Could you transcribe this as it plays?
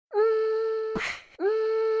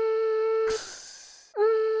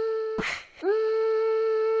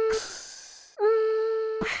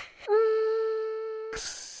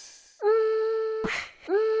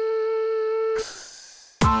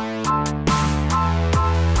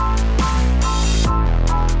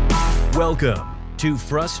Welcome to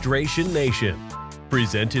Frustration Nation,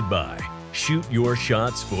 presented by Shoot Your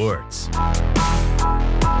Shot Sports.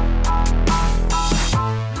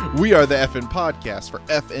 We are the FN podcast for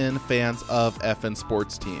FN fans of FN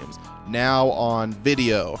sports teams. Now on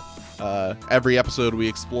video. Every episode we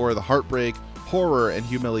explore the heartbreak, horror, and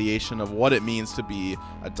humiliation of what it means to be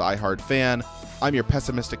a diehard fan. I'm your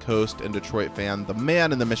pessimistic host and Detroit fan, the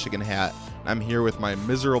man in the Michigan hat. I'm here with my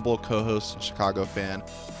miserable co-host and Chicago fan,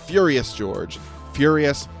 Furious George.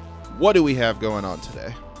 Furious, what do we have going on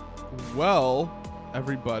today? Well,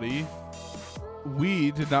 everybody, we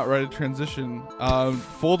did not write a transition.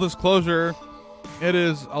 Full disclosure, it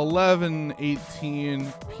is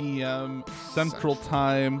 11:18 p.m. Central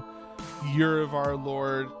Time, year of our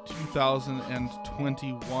Lord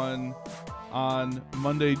 2021, on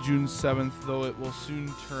Monday, June 7th, though it will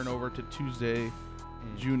soon turn over to Tuesday,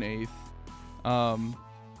 June 8th.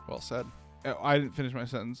 Well said. I didn't finish my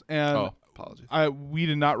sentence. And apologies. we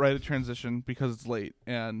did not write a transition because it's late,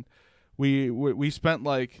 and we spent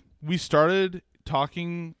we started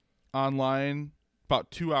talking online about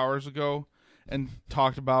 2 hours ago and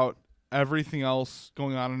talked about everything else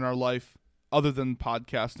going on in our life other than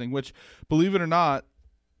podcasting, which, believe it or not,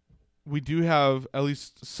 we do have at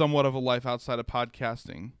least somewhat of a life outside of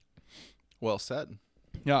podcasting. Well said.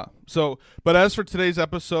 Yeah. So, but as for today's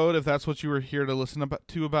episode, if that's what you were here to listen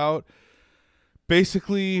about,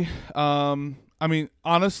 basically, there's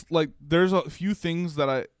a few things that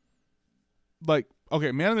I like.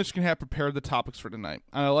 Okay, Man in Michigan had prepared the topics for tonight,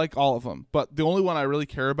 and I like all of them, but the only one I really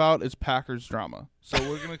care about is Packers drama. So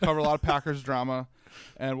we're going to cover a lot of Packers drama,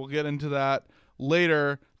 and we'll get into that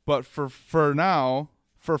later. But for now,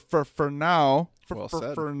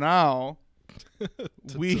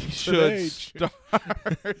 we should start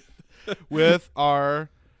with our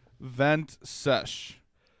vent sesh.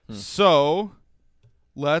 So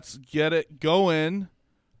let's get it going.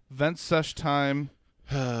 Vent sesh time.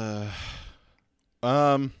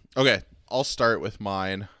 Okay, I'll start with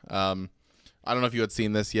mine. I don't know if you had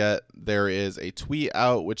seen this yet. There is a tweet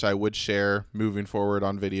out which I would share moving forward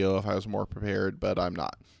on video if I was more prepared, but I'm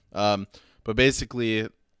not. But basically,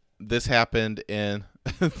 this happened in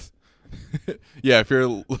yeah, if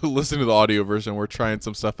you're listening to the audio version, we're trying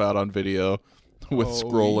some stuff out on video with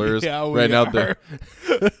scrollers. Yeah,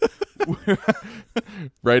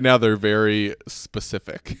 right now they're very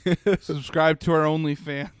specific. Subscribe to our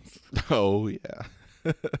OnlyFans. Oh yeah.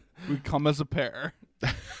 We come as a pair.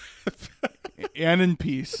 And in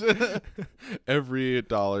peace. Every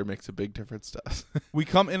dollar makes a big difference to us. We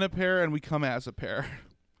come in a pair and we come as a pair.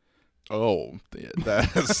 Oh, that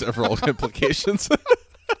has several implications.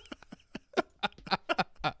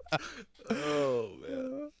 Oh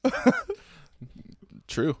man.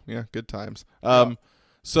 True. Yeah, good times.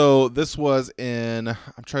 So this was in,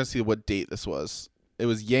 I'm trying to see what date this was. It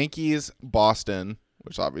was Yankees Boston,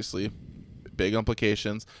 which obviously big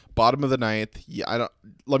implications. Bottom of the ninth. Yeah,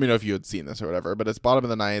 let me know if you had seen this or whatever, but it's bottom of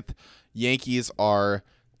the ninth. Yankees are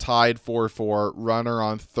tied 4-4, runner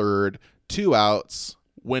on third, 2 outs,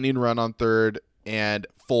 winning run on third, and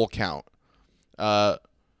full count. I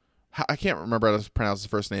can't remember how to pronounce his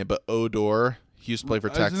first name, but Odor. He used to play for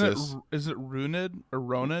Texas. Is it Runed or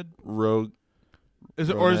Roned? Is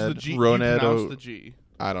it, or is the G? Roned, do you pronounce the G?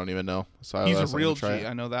 I don't even know. So he's a real G.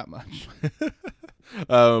 I know that much.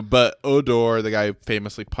 But Odor, the guy who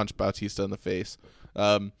famously punched Bautista in the face,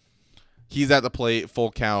 he's at the plate,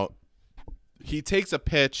 full count. He takes a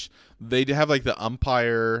pitch. They have the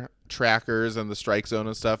umpire trackers and the strike zone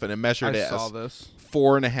and stuff, and it measured it as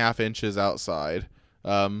 4.5 inches outside,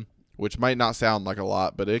 which might not sound like a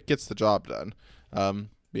lot, but it gets the job done.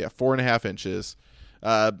 4.5 inches.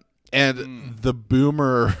 And the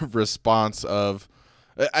boomer response of,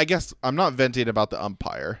 I guess I'm not venting about the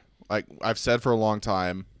umpire. Like I've said for a long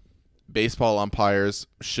time, baseball umpires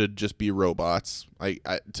should just be robots.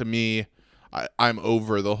 To me, I'm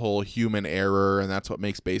over the whole human error, and that's what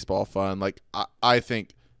makes baseball fun. I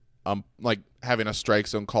think having a strike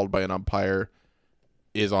zone called by an umpire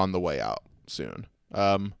is on the way out soon.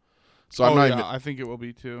 I think it will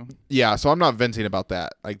be too. Yeah, so I'm not venting about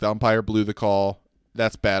that. The umpire blew the call.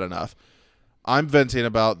 That's bad enough. I'm venting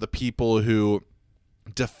about the people who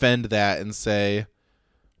defend that and say,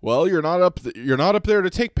 well, you're not up there to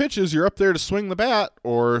take pitches. You're up there to swing the bat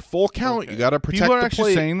or full count. Okay. You got to protect the plate. People are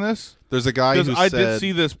actually saying this? There's a guy who said... I did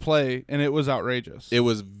see this play, and it was outrageous. It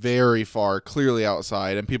was very far, clearly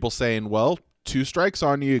outside, and people saying, well, 2 strikes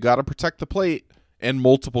on you. You got to protect the plate. And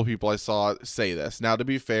multiple people I saw say this. Now, to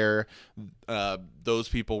be fair, those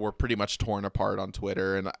people were pretty much torn apart on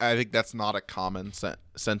Twitter, and I think that's not a common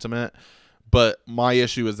sentiment. But my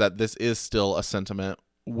issue is that this is still a sentiment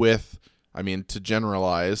with I mean, to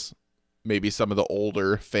generalize, maybe some of the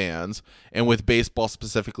older fans, and with baseball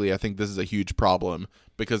specifically, I think this is a huge problem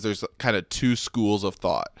because there's kind of two schools of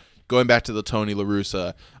thought. Going back to the Tony La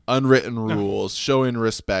Russa, unwritten rules, showing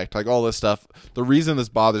respect, like all this stuff. The reason this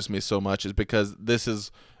bothers me so much is because this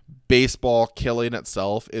is baseball killing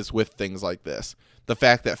itself is with things like this. The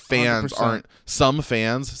fact that fans 100%. some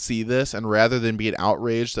fans see this, and rather than being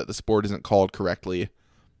outraged that the sport isn't called correctly,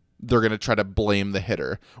 they're going to try to blame the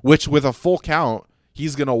hitter, which with a full count,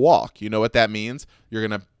 he's going to walk. You know what that means? You're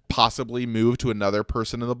going to possibly move to another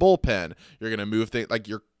person in the bullpen. You're going to move things like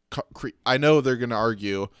I know they're going to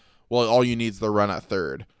argue, well, all you need is the run at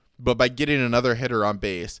third. But by getting another hitter on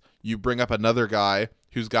base, you bring up another guy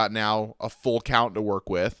who's got now a full count to work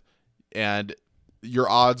with, and your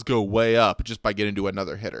odds go way up just by getting to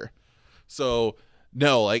another hitter. So,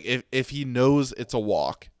 no, like if he knows it's a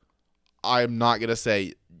walk, I'm not going to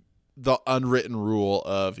say the unwritten rule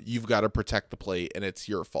of you've got to protect the plate and it's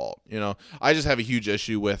your fault. You know, I just have a huge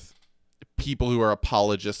issue with people who are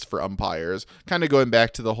apologists for umpires, kind of going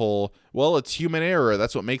back to the whole, well, it's human error.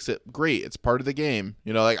 That's what makes it great. It's part of the game.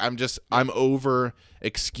 You know, like I'm over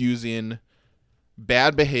excusing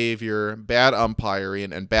bad behavior, bad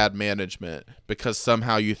umpiring, and bad management because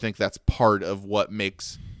somehow you think that's part of what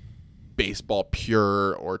makes baseball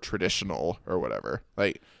pure or traditional or whatever.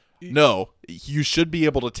 Like, no, you should be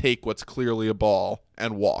able to take what's clearly a ball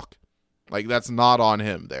and walk. Like, that's not on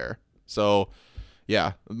him there. So,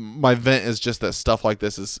 yeah, my vent is just that stuff like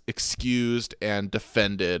this is excused and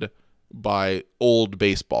defended by old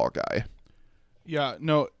baseball guy. Yeah,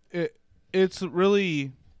 no, it's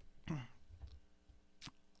really...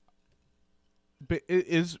 It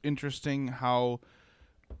is interesting how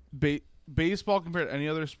baseball compared to any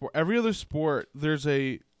other sport, every other sport, there's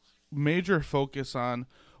a major focus on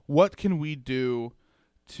what can we do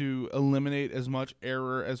to eliminate as much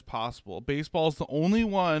error as possible. Baseball is the only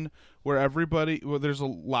one where there's a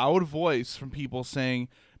loud voice from people saying,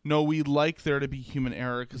 no, we'd like there to be human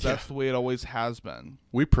error because that's the way it always has been.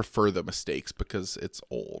 We prefer the mistakes because it's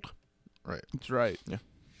old. Right. That's right. Yeah.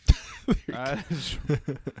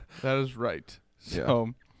 That is right.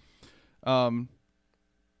 So,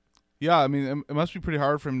 yeah, I mean, it must be pretty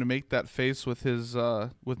hard for him to make that face with his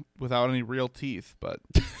without any real teeth. But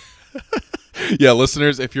yeah,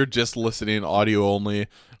 listeners, if you're just listening audio only,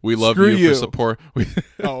 we love you for support.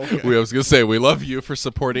 Okay. I was gonna say we love you for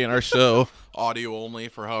supporting our show audio only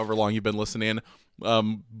for however long you've been listening.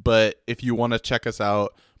 But if you want to check us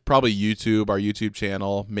out, probably YouTube, our YouTube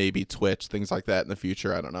channel, maybe Twitch, things like that in the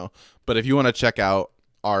future. I don't know. But if you want to check out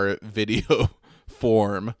our video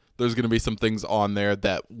form, there's going to be some things on there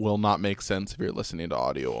that will not make sense if you're listening to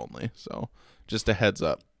audio only. So just a heads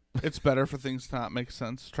up. It's better for things to not make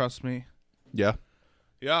sense. Trust me. Yeah.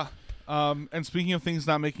 Yeah. And speaking of things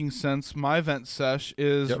not making sense, my vent sesh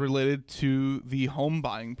is related to the home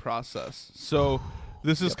buying process. So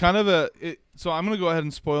this is kind of so I'm going to go ahead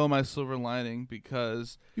and spoil my silver lining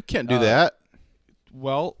because you can't do that.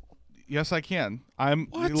 Well, yes, I can.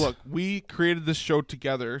 Look, we created this show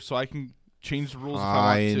together, so I can change the rules if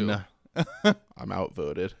I want to. I'm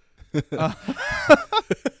outvoted. All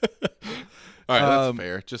right, that's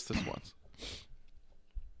fair. Just this once.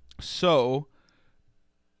 So,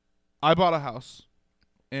 I bought a house,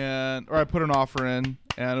 or I put an offer in,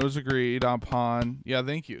 and it was agreed upon. Yeah,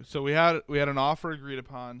 thank you. So we had an offer agreed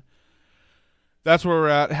upon. That's where we're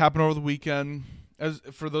at. It happened over the weekend. As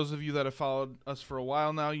for those of you that have followed us for a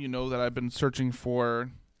while now, you know that I've been searching for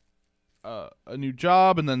a new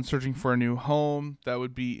job and then searching for a new home that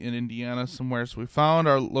would be in Indiana somewhere. So we found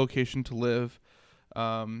our location to live,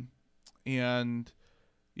 and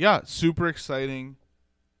yeah, super exciting.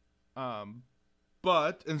 And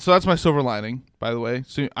so that's my silver lining, by the way.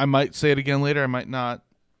 So I might say it again later, I might not.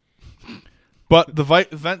 But the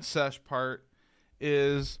vent sesh part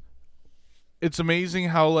is, it's amazing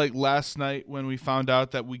how, like, last night when we found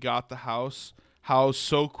out that we got the house, how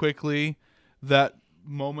so quickly that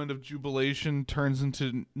moment of jubilation turns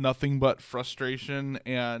into nothing but frustration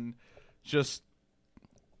and just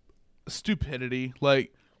stupidity.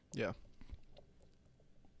 Like, yeah,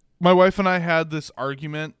 my wife and I had this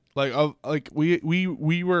argument,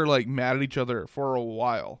 we were like mad at each other for a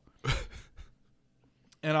while.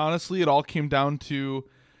 And honestly, it all came down to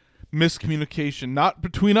miscommunication, not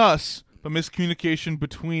between us, but miscommunication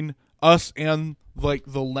between us and like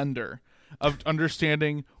the lender, of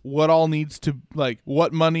understanding what all needs to, like,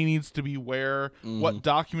 what money needs to be where, what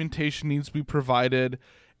documentation needs to be provided.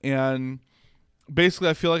 And basically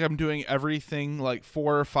I feel like I'm doing everything like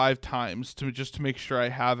 4 or 5 times to make sure I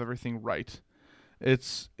have everything right.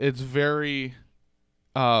 It's very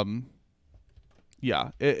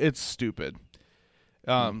Yeah, it's stupid.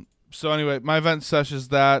 So anyway, my event sesh is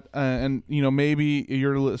that, and maybe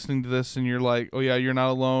you're listening to this and you're like, oh yeah, you're not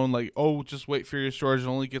alone. Like, oh, just wait for your storage; it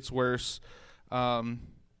only gets worse. I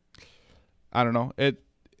don't know.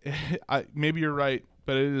 Maybe you're right,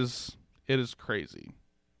 but it is crazy.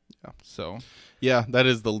 Yeah. So. Yeah, that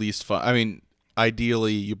is the least fun. I mean,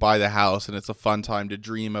 ideally, you buy the house and it's a fun time to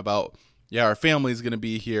dream about. Yeah, our family's gonna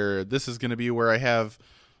be here. This is gonna be where I have.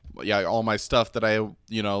 Yeah, all my stuff that I,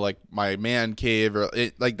 like my man cave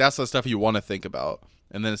like that's the stuff you want to think about.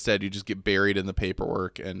 And then instead you just get buried in the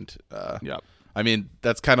paperwork. And, I mean,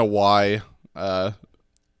 that's kind of why,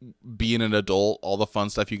 being an adult, all the fun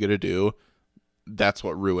stuff you get to do, that's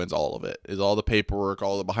what ruins all of it is all the paperwork,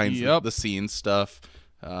 all the behind the scenes stuff.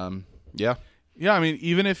 Yeah. Yeah. I mean,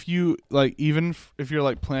 even if you're like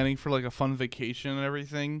planning for like a fun vacation and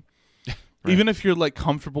everything, right. Even if you're like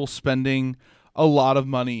comfortable spending a lot of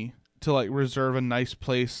money to like reserve a nice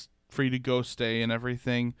place for you to go stay and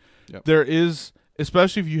everything. Yep. There is,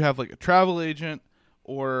 especially if you have like a travel agent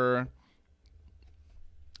or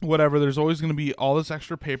whatever, there's always going to be all this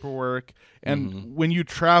extra paperwork. And when you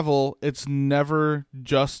travel, it's never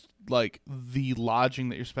just like the lodging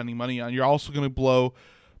that you're spending money on. You're also going to blow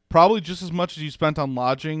probably just as much as you spent on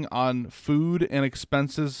lodging on food and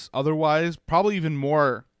expenses otherwise, probably even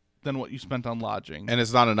more than what you spent on lodging. And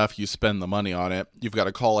it's not enough you spend the money on it. You've got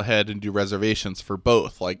to call ahead and do reservations for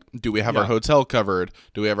both. Like, do we have our hotel covered?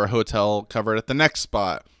 Do we have our hotel covered at the next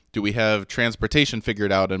spot? Do we have transportation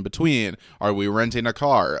figured out in between? Are we renting a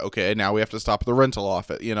car? Okay, now we have to stop at the rental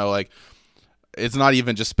office. Like, it's not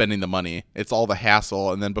even just spending the money. It's all the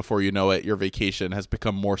hassle. And then before you know it, your vacation has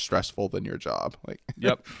become more stressful than your job. Like,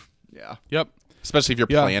 yep. Yeah. Yep. Especially if you're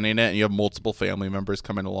planning it and you have multiple family members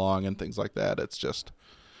coming along and things like that. It's just...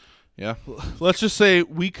 Yeah. Let's just say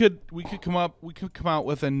we could come out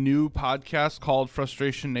with a new podcast called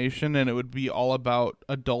Frustration Nation, and it would be all about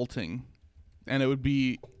adulting, and it would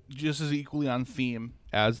be just as equally on theme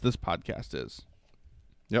as this podcast is.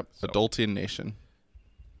 Yep. So. Adulting Nation.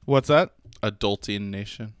 What's that? Adulting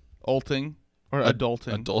Nation. Ulting or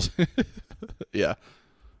adulting? Adult. Yeah.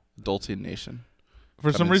 Adulting Nation.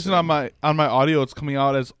 For some reason on my audio, it's coming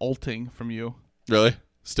out as ulting from you. Really?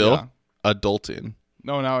 Still? Yeah. Adulting.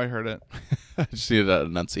 No, now I heard it. I just need to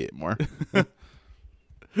enunciate more.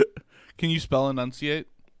 Can you spell enunciate?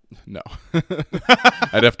 No.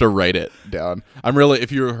 I'd have to write it down.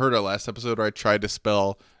 If you heard our last episode where I tried to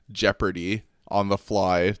spell Jeopardy on the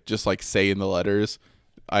fly, just like saying the letters,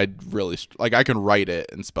 I'd really, I can write it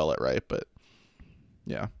and spell it right, but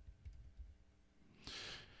yeah.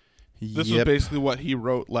 This was basically what he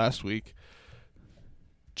wrote last week.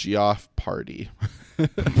 Geoff Party.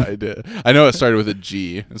 I did. I know it started with a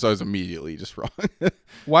G, and so I was immediately just wrong.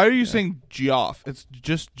 Why are you saying Geoff? It's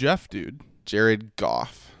just Jeff, dude. Jared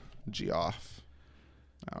Goff. Geoff.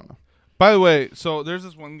 I don't know. By the way, so there's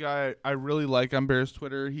this one guy I really like on Bears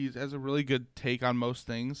Twitter. He has a really good take on most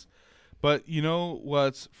things. But you know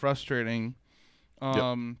what's frustrating?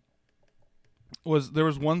 There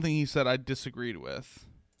was one thing he said I disagreed with.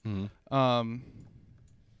 Mm-hmm.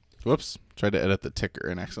 Whoops. Tried to edit the ticker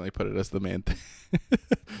and accidentally put it as the main thing.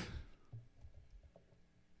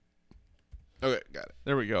 Okay, got it.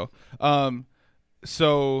 There we go.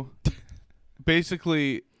 So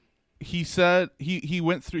basically he said he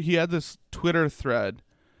went through, he had this Twitter thread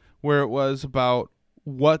where it was about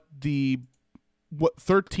what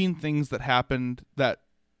 13 things that happened that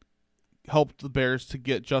helped the Bears to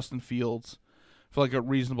get Justin Fields for like a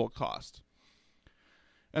reasonable cost.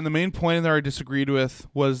 And the main point in there I disagreed with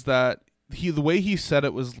was that the way he said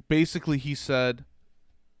it was basically he said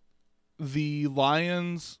the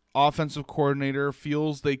Lions offensive coordinator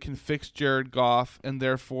feels they can fix Jared Goff and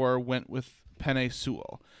therefore went with Penei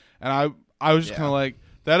Sewell. And I was just kind of like,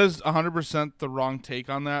 that is 100% the wrong take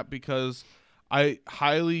on that, because I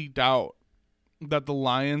highly doubt that the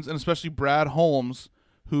Lions, and especially Brad Holmes,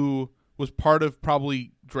 who was part of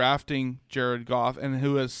probably drafting Jared Goff and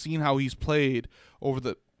who has seen how he's played over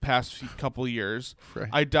the past couple of years, right.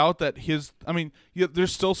 I doubt that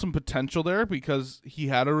there's still some potential there because he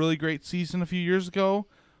had a really great season a few years ago,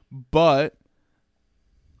 but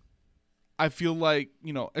I feel like,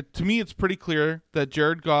 to me it's pretty clear that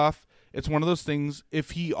Jared Goff, it's one of those things,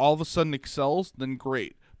 if he all of a sudden excels, then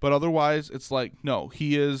great. But otherwise, it's like, no,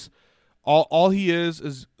 he is, all he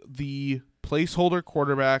is the placeholder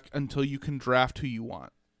quarterback until you can draft who you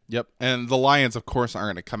want. Yep. And the Lions, of course, aren't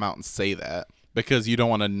going to come out and say that, because you don't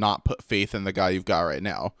want to not put faith in the guy you've got right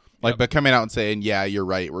now. Like, But coming out and saying, yeah, you're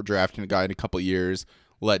right, we're drafting a guy in a couple of years,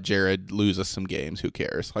 let Jared lose us some games. Who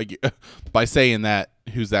cares? Like, by saying that,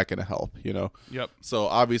 who's that going to help, you know? Yep. So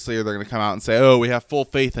obviously they're going to come out and say, oh, we have full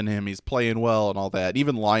faith in him. He's playing well and all that.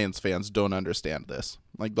 Even Lions fans don't understand this.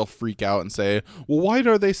 Like, they'll freak out and say, well, why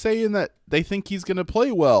are they saying that they think he's going to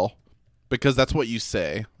play well? Because that's what you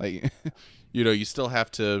say. Like, you know, you still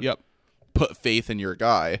have to put faith in your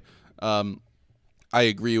guy. I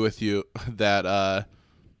agree with you that,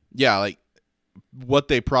 like, what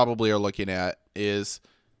they probably are looking at is,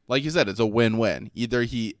 like you said, it's a win-win. Either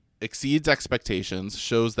he exceeds expectations,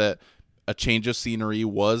 shows that a change of scenery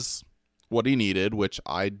was what he needed, which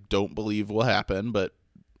I don't believe will happen, but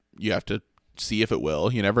you have to see if it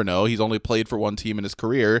will. You never know. He's only played for one team in his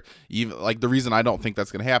career. Even like the reason I don't think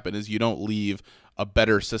that's going to happen is you don't leave a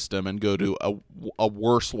better system and go to a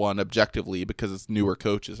worse one objectively because it's newer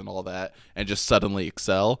coaches and all that and just suddenly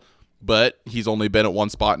excel. But he's only been at one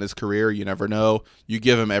spot in his career. You never know. You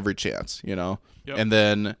give him every chance, you know? Yep. And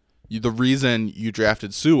then the reason you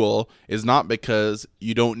drafted Sewell is not because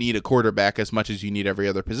you don't need a quarterback as much as you need every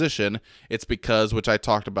other position. It's because, which I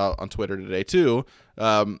talked about on Twitter today too,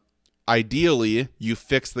 ideally you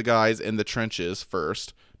fix the guys in the trenches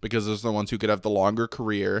first because those are the ones who could have the longer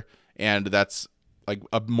career, and that's like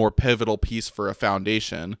a more pivotal piece for a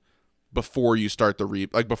foundation before you start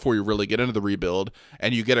before you really get into the rebuild,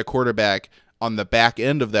 and you get a quarterback on the back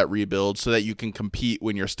end of that rebuild so that you can compete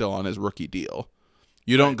when you're still on his rookie deal.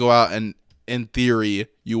 You don't go out and, in theory,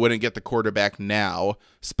 you wouldn't get the quarterback now,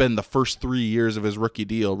 spend the first 3 years of his rookie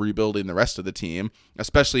deal rebuilding the rest of the team,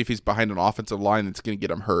 especially if he's behind an offensive line that's going to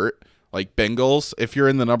get him hurt. Like Bengals, if you're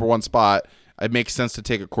in the number one spot, it makes sense to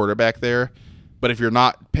take a quarterback there. But if you're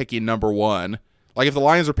not picking number one, like if the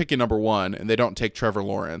Lions are picking number one and they don't take Trevor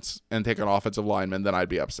Lawrence and take an offensive lineman, then I'd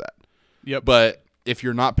be upset. Yep. But if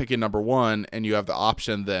you're not picking number one and you have the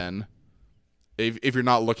option, then if you're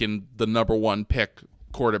not looking the number one pick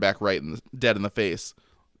quarterback dead in the face,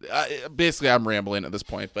 basically I'm rambling at this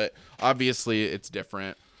point, but obviously it's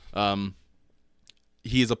different.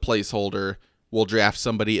 He's a placeholder. We'll draft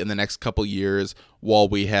somebody in the next couple years while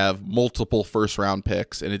we have multiple first round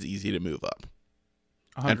picks and it's easy to move up.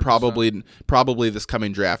 100%. And probably this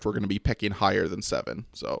coming draft, we're going to be picking higher than 7.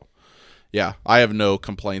 So, yeah, I have no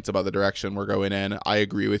complaints about the direction we're going in. I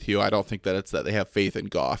agree with you. I don't think that it's that they have faith in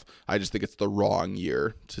Goff. I just think it's the wrong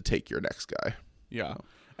year to take your next guy. Yeah.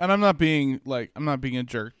 And I'm not being a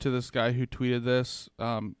jerk to this guy who tweeted this.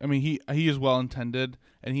 I mean, he is well intended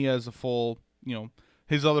and he has a full,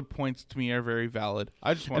 his other points to me are very valid.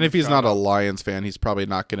 And if he's not a Lions fan, he's probably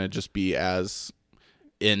not going to just be as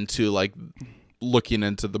into like looking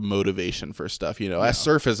into the motivation for stuff, At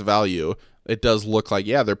surface value, it does look like,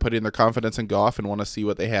 they're putting their confidence in Goff and want to see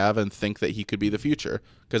what they have and think that he could be the future,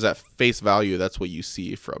 because at face value, that's what you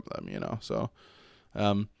see from them, so,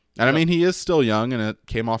 and I mean, he is still young and it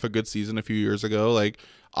came off a good season a few years ago. Like,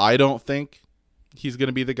 I don't think he's going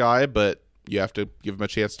to be the guy, but you have to give him a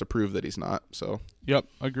chance to prove that he's not. So, yep.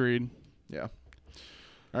 Agreed. Yeah.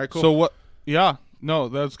 All right, cool. So what, no,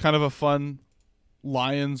 that's kind of a fun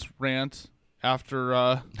Lions rant.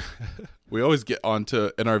 After we always get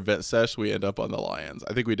onto in our vet sesh, we end up on the Lions.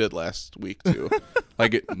 I think we did last week too.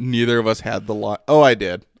 Like neither of us had the Oh, I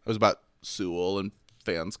did. It was about Sewell and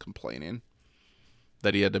fans complaining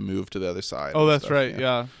that he had to move to the other side. Oh, that's right.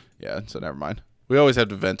 Yeah. So never mind. We always have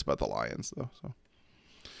to vent about the Lions though. So.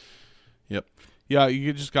 Yep. Yeah,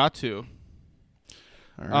 you just got to.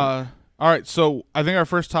 All right. All right. So I think our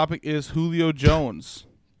first topic is Julio Jones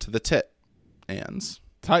to the Titans.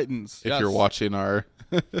 Titans. If you're watching our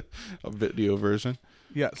video version.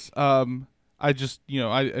 Yes. I just,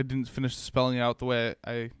 I didn't finish spelling out the way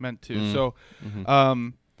I meant to. So,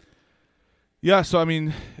 so I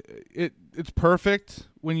mean, it's perfect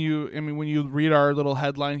when you read our little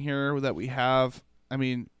headline here that we have. I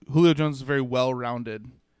mean, Julio Jones is a very well-rounded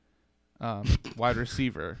wide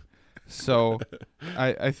receiver. So,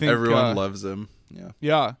 I think everyone loves him. Yeah.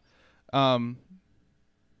 Yeah.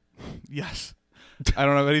 Yes. I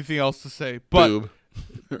don't have anything else to say, but Boob.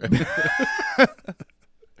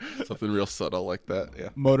 Something real subtle like that. Yeah.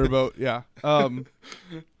 Motorboat. Yeah.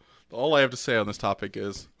 All I have to say on this topic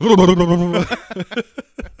is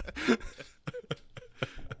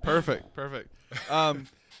perfect.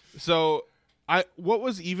 So what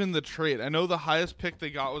was even the trade? I know the highest pick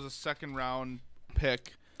they got was a second round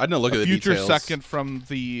pick. I didn't look at the future details. Second from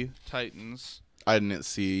the Titans. I didn't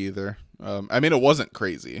see either. I mean, it wasn't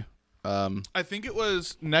crazy. I think it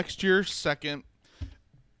was next year's second,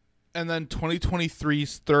 and then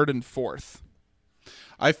 2023's third and fourth.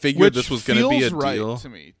 I figured this was going to be a right deal to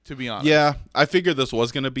me, to be honest. Yeah, I figured this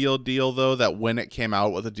was going to be a deal, though. That when it came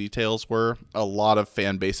out, what the details were, a lot of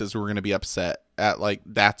fan bases were going to be upset at like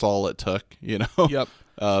that's all it took, you know. Yep.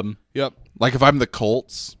 Yep. Like if I'm the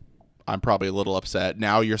Colts, I'm probably a little upset.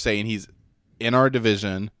 Now you're saying he's in our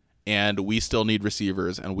division and we still need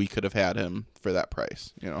receivers and we could have had him for that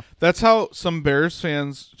price, you know. That's how some Bears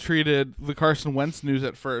fans treated the Carson Wentz news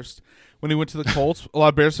at first. When he went to the Colts, a lot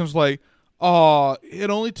of Bears fans were like, "Oh, it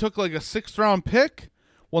only took like a 6th round pick."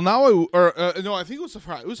 Well, now no, I think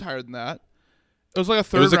it was higher than that. It was like a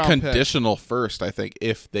 3rd round pick. It was a conditional first, I think,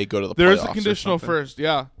 if they go to the playoffs. There is a conditional first,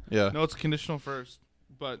 yeah. Yeah. No, it's a conditional first.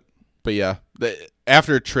 But yeah,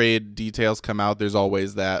 after trade details come out, there's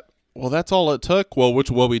always that, well, that's all it took. Well,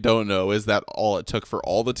 what we don't know is that all it took for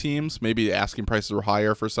all the teams. Maybe asking prices were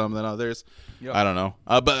higher for some than others. Yep. I don't know.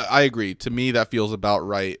 But I agree. To me, that feels about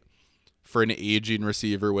right for an aging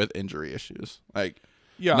receiver with injury issues. Like,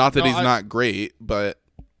 not that he's not great, but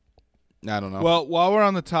I don't know. Well, while we're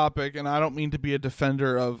on the topic, and I don't mean to be a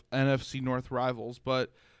defender of NFC North rivals,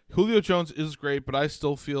 but Julio Jones is great, but I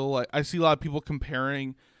still feel like I see a lot of people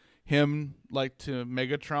comparing him like to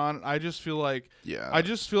Megatron. I just feel like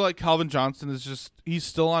Calvin Johnson is he's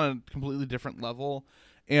still on a completely different level.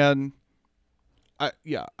 And I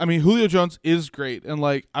mean Julio Jones is great, and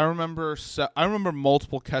like I remember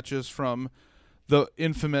multiple catches from the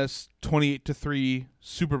infamous 28-3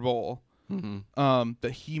 Super Bowl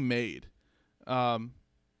that he made. But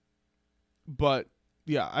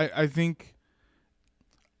yeah, I think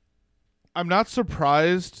I'm not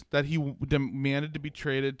surprised that he demanded to be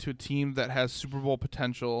traded to a team that has Super Bowl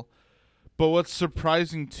potential. But what's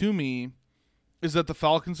surprising to me is that the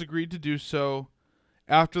Falcons agreed to do so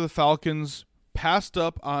after the Falcons passed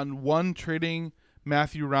up on trading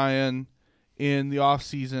Matthew Ryan in the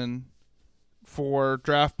offseason for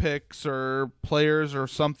draft picks or players or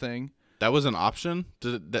something. That was an option?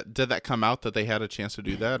 Did that come out that they had a chance to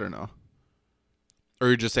do that or no? Or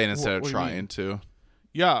you're just saying instead of trying to?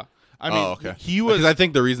 Yeah. I mean, okay. He was. Because I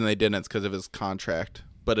think the reason they didn't is because of his contract.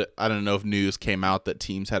 But I don't know if news came out that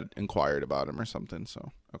teams had inquired about him or something.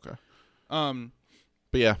 So okay. But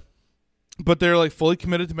yeah. But they're like fully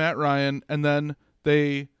committed to Matt Ryan, and then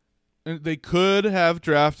they could have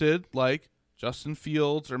drafted like Justin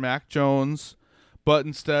Fields or Mac Jones, but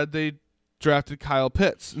instead they drafted Kyle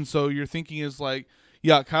Pitts. And so your thinking is like,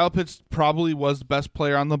 yeah, Kyle Pitts probably was the best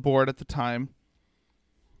player on the board at the time.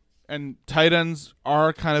 And tight ends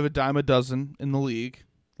are kind of a dime a dozen in the league.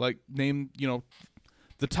 Like name,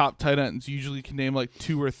 the top tight ends. You usually can name like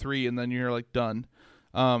 2 or 3 and then you're like done.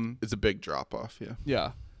 It's a big drop off, yeah.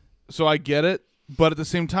 Yeah. So I get it, but at the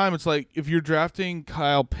same time it's like if you're drafting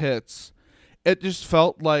Kyle Pitts, it just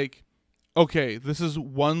felt like, okay, this is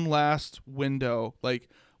one last window, like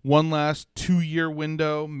one last 2-year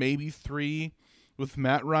window, maybe 3, with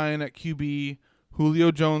Matt Ryan at QB,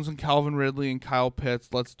 Julio Jones and Calvin Ridley and Kyle Pitts.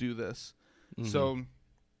 Let's do this. Mm-hmm. So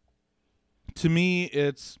to me,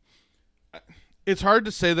 it's hard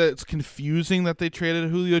to say that it's confusing that they traded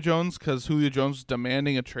Julio Jones because Julio Jones is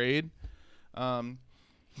demanding a trade.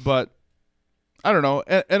 But I don't know.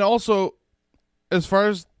 And also, as far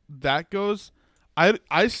as that goes,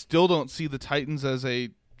 I still don't see the Titans as a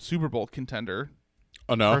Super Bowl contender.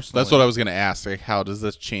 Oh, no? Personally. That's what I was going to ask. Like, how does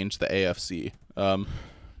this change the AFC?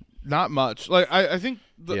 Not much. Like I think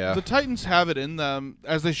the Titans have it in them,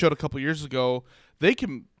 as they showed a couple years ago. They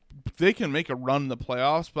can make a run in the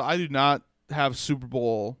playoffs, but I do not have Super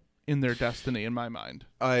Bowl in their destiny in my mind.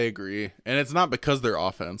 I agree. And it's not because their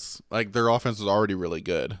offense. Like, their offense is already really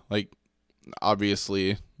good. Like,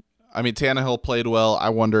 obviously, I mean, Tannehill played well. I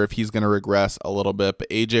wonder if he's going to regress a little bit. But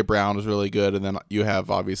A.J. Brown was really good. And then you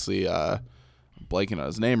have, obviously, blanking on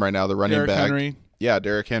his name right now, the running back. Henry. Yeah,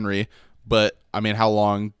 Derrick Henry. But, I mean, how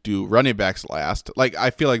long do running backs last? Like,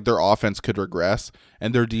 I feel like their offense could regress,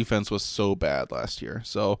 and their defense was so bad last year.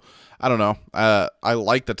 So, I don't know. I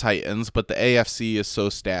like the Titans, but the AFC is so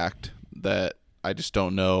stacked that I just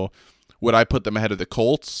don't know. Would I put them ahead of the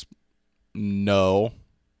Colts? No.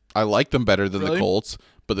 I like them better than the Colts,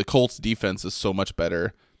 but the Colts' defense is so much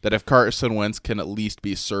better that if Carson Wentz can at least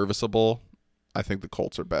be serviceable, I think the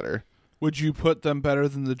Colts are better. Would you put them better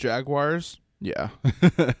than the Jaguars? Yeah.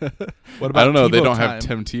 What about I don't know. Tebow They don't time? have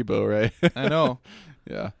Tim Tebow, right? I know.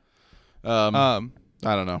 Yeah. I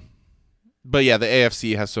don't know. But yeah, the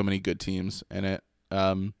AFC has so many good teams in it.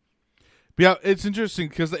 Yeah, it's interesting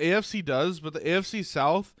because the AFC does, but the AFC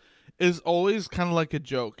South is always kind of like a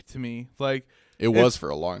joke to me. Like it was for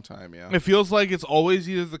a long time, yeah. It feels like it's always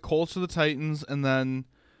either the Colts or the Titans, and then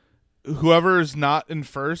whoever is not in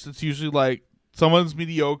first, it's usually like someone's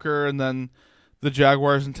mediocre, and then the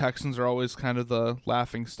Jaguars and Texans are always kind of the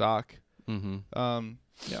laughing stock. Mm-hmm.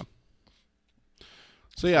 Yeah.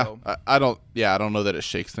 So yeah, I don't know that it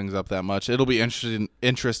shakes things up that much. It'll be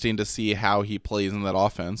interesting to see how he plays in that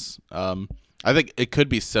offense. I think it could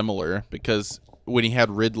be similar because when he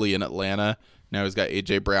had Ridley in Atlanta, now he's got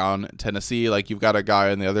AJ Brown in Tennessee. Like, you've got a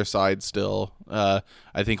guy on the other side still. I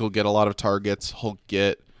think he'll get a lot of targets. He'll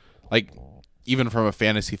get, like, even from a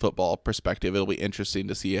fantasy football perspective, it'll be interesting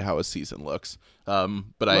to see how his season looks.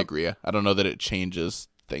 But I agree. I don't know that it changes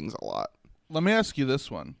things a lot. Let me ask you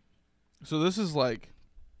this one. So this is like,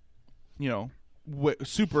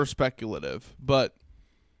 super speculative, but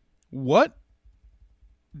what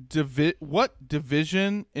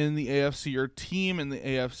division in the AFC or team in the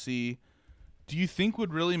AFC do you think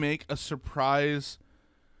would really make a surprise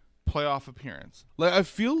playoff appearance? Like, I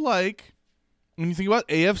feel like when you think about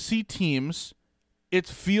AFC teams, it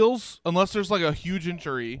feels, unless there's like a huge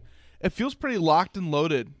injury, it feels pretty locked and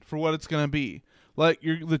loaded for what it's going to be. Like,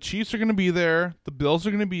 the Chiefs are going to be there, the Bills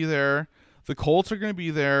are going to be there, the Colts are going to be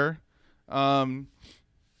there.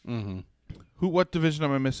 What division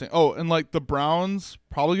am I missing? Oh, and like the Browns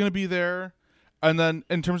probably going to be there. And then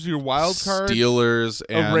in terms of your wild cards, Steelers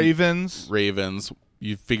and Ravens.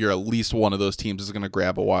 You figure at least one of those teams is going to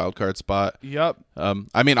grab a wild card spot. Yep.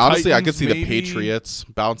 I mean, honestly, Titans, I could see maybe. the Patriots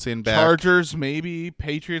bouncing back. Chargers, maybe.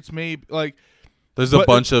 Patriots, maybe. Like, there's a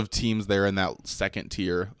bunch of teams there in that second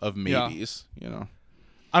tier of maybes.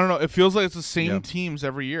 I don't know. It feels like it's the same teams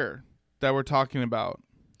every year that we're talking about.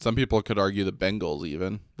 Some people could argue the Bengals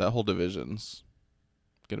even. That whole division's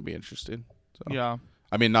going to be interesting. So. Yeah.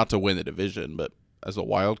 I mean, not to win the division, but as a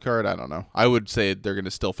wild card, I don't know. I would say they're going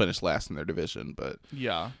to still finish last in their division, but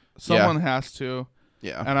yeah, someone has to.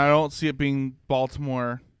 Yeah, and I don't see it being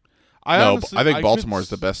Baltimore. I think Baltimore's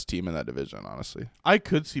the best team in that division. Honestly, I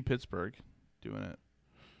could see Pittsburgh doing it,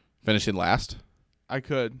 finishing last. I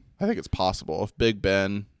could. I think it's possible if Big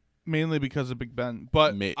Ben, mainly because of Big Ben,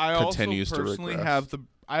 but I continues also personally to have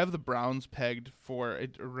the Browns pegged for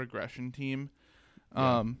a regression team.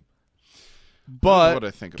 Yeah. But what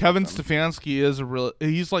I think Kevin Stefanski is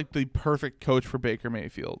he's like the perfect coach for Baker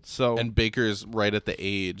Mayfield. So, and Baker's right at the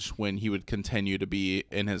age when he would continue to be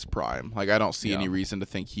in his prime. Like, I don't see any reason to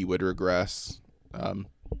think he would regress. I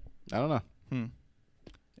don't know.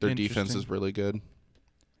 Their defense is really good.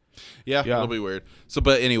 Yeah, it'll be weird. So,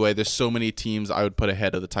 but anyway, there's so many teams I would put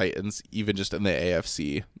ahead of the Titans, even just in the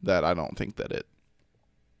AFC, that I don't think that it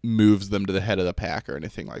moves them to the head of the pack or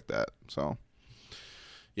anything like that. So,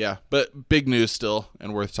 yeah, but big news still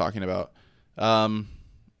and worth talking about. All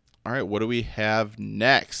right, what do we have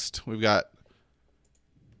next? We've got,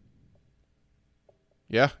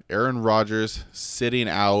 Aaron Rodgers sitting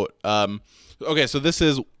out. Okay, so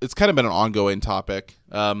it's kind of been an ongoing topic.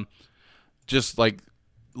 Just like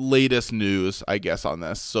latest news, I guess, on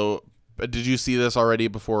this. So, did you see this already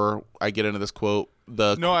before I get into this quote?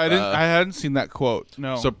 No, I didn't. I hadn't seen that quote.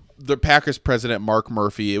 No. So the Packers president, Mark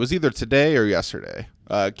Murphy, it was either today or yesterday,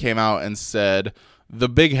 came out and said the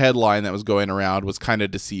big headline that was going around was kind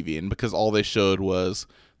of deceiving because all they showed was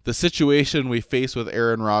the situation we face with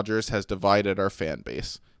Aaron Rodgers has divided our fan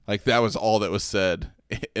base. Like, that was all that was said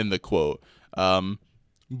in the quote.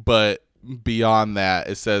 But beyond that,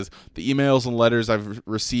 it says the emails and letters I've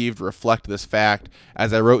received reflect this fact.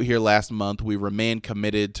 As I wrote here last month, we remain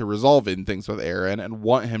committed to resolving things with Aaron and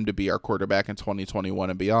want him to be our quarterback in 2021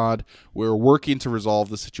 and beyond. We're working to resolve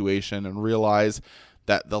the situation and realize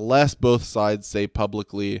that the less both sides say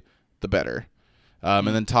publicly, the better. And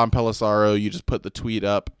then Tom Pelissaro, you just put the tweet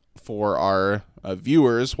up for our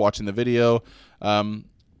viewers watching the video.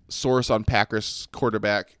 Source on Packers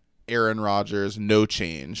quarterback Aaron Rodgers, no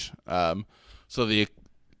change. So the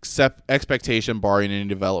expectation, barring any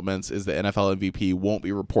developments, is the NFL MVP won't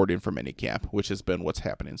be reporting from any camp, which has been what's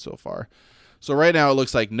happening so far. So right now it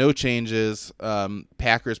looks like no changes.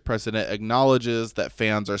 Packers president acknowledges that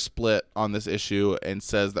fans are split on this issue and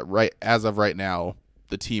says that as of right now,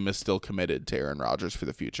 the team is still committed to Aaron Rodgers for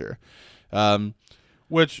the future.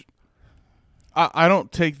 Which I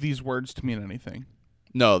don't take these words to mean anything.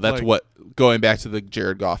 No, that's going back to the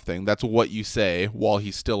Jared Goff thing, that's what you say while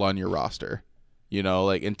he's still on your roster.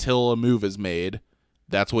 Until a move is made,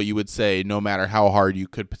 that's what you would say, no matter how hard you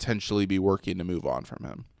could potentially be working to move on from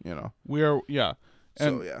him. We are,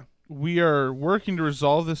 we are working to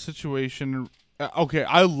resolve this situation. Okay,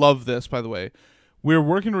 I love this, by the way. We're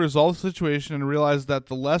working to resolve the situation and realize that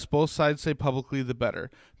the less both sides say publicly, the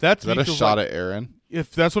better. Is that a shot at Aaron?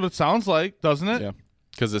 If that's what it sounds like, doesn't it? Yeah,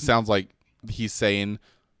 because it sounds like he's saying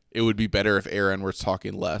it would be better if Aaron were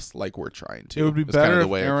talking less, like we're trying to. It would be better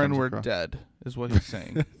if Aaron were dead, is what he's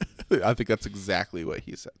saying. I think that's exactly what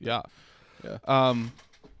he said. Yeah.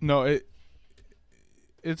 No,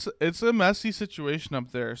 it's a messy situation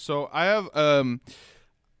up there. So I have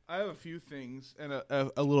I have a few things and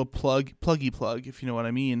a little pluggy plug, if you know what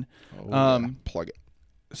I mean. Plug it.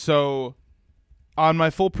 So on my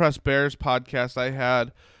Full Press Bears podcast, I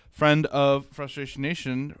had friend of Frustration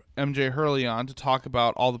Nation, MJ Hurley, on to talk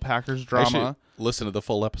about all the Packers drama. Listen to the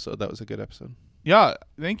full episode. That was a good episode. Yeah,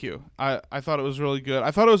 thank you. I thought it was really good.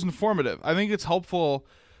 I thought it was informative. I think it's helpful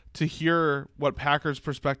to hear what Packers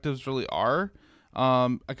perspectives really are,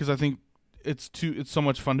 because I think it's so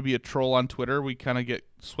much fun to be a troll on Twitter. We kind of get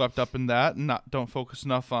swept up in that and don't focus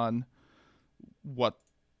enough on what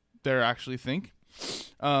they actually think.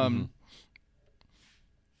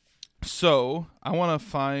 So I want to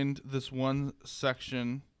find this one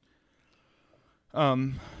section,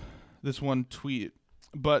 this one tweet.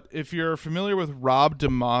 But if you're familiar with Rob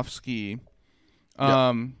Domofsky,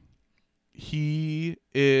 he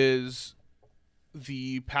is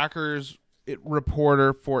the Packers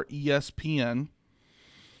reporter for ESPN,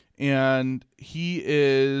 and he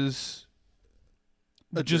is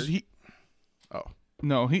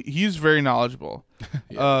he's very knowledgeable.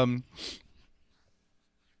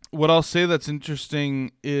 What I'll say that's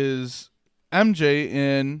interesting is MJ,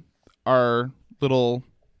 in our little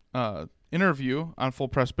interview on Full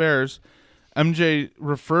Press Bears, MJ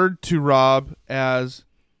referred to Rob as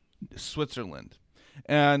Switzerland.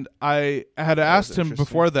 And I had asked him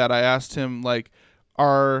before that, I asked him, like,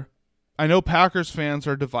 I know Packers fans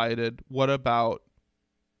are divided. What about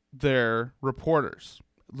their reporters,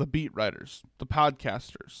 the beat writers, the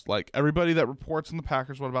podcasters, like everybody that reports on the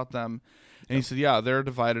Packers? What about them? And he said, yeah, they're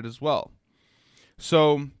divided as well.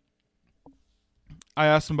 So I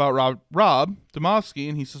asked him about Rob Domofsky,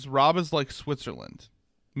 and he says Rob is like Switzerland,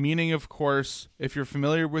 meaning, of course, if you're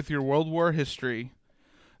familiar with your World War history,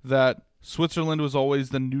 that Switzerland was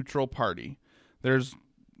always the neutral party. There's,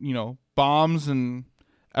 bombs and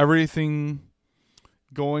everything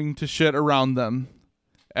going to shit around them,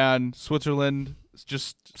 and Switzerland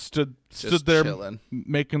just stood there chilling,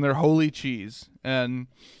 making their holy cheese. And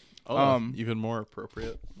even more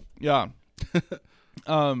appropriate. Yeah.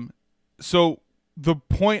 So the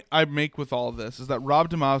point I make with all of this is that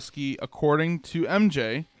Rob Domofsky, according to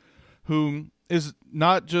MJ, who is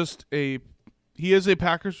not just he is a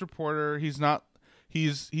Packers reporter. He's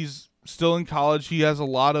still in college. He has a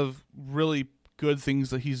lot of really good things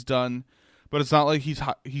that he's done, but it's not like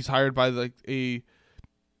he's hired by like a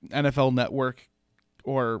NFL Network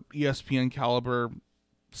or ESPN caliber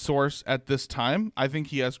source at this time. I think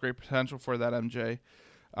he has great potential for that, MJ.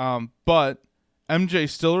 But MJ,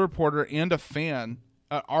 still a reporter and a fan,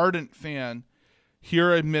 an ardent fan,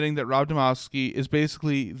 here admitting that Rob Domofsky is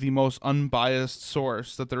basically the most unbiased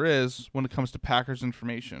source that there is when it comes to Packers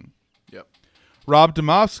information. Yep. Rob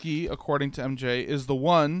Domofsky, according to MJ, is the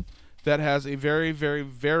one that has a very, very,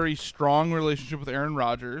 very strong relationship with Aaron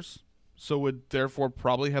Rodgers, so would therefore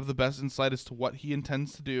probably have the best insight as to what he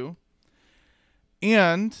intends to do.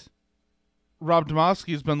 And Rob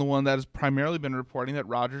Domofsky has been the one that has primarily been reporting that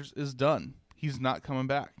Rodgers is done. He's not coming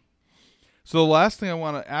back. So the last thing I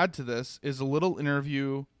want to add to this is a little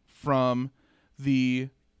interview from the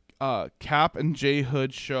Cap and J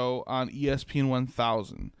Hood show on ESPN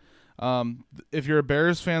 1000. If you're a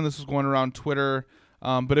Bears fan, this is going around Twitter.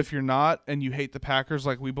 But if you're not and you hate the Packers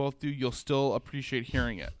like we both do, you'll still appreciate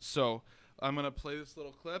hearing it. So I'm going to play this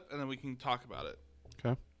little clip, and then we can talk about it.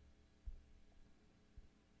 Okay.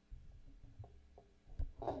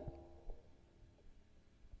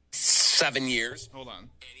 Seven years. Hold on. And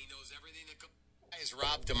he knows everything that goes. Is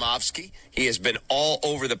Rob Domofsky. He has been all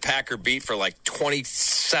over the Packer beat for like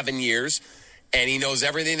 27 years, and he knows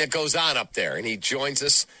everything that goes on up there. And he joins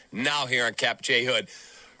us now here on Cap J Hood.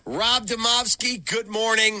 Rob Domofsky, good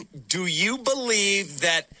morning. Do you believe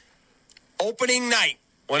that opening night,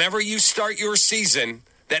 whenever you start your season,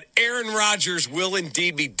 that Aaron Rodgers will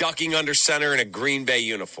indeed be ducking under center in a Green Bay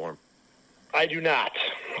uniform? I do not.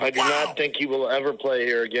 I do not think he will ever play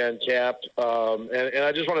here again, Cap. And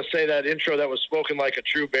I just want to say that intro that was spoken like a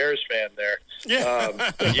true Bears fan there.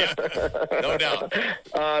 Yeah, yeah, no doubt.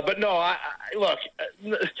 But no, look,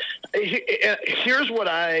 here's what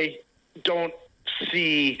I don't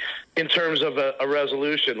see in terms of a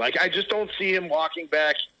resolution. Like, I just don't see him walking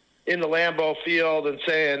back in the Lambeau field and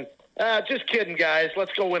saying, just kidding, guys,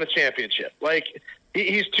 let's go win a championship. Like,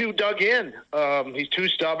 he's too dug in. He's too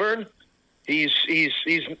stubborn.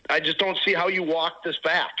 I just don't see how you walk this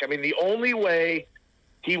back. I mean, the only way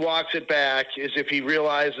he walks it back is if he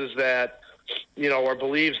realizes that, or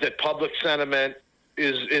believes that public sentiment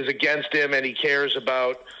is against him, and he cares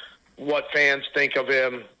about what fans think of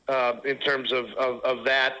him in terms of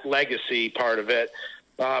that legacy part of it.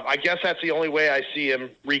 I guess that's the only way I see him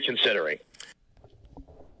reconsidering.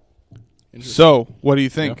 So, what do you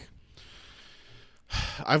think?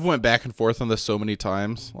 I've went back and forth on this so many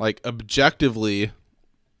times. Like, objectively,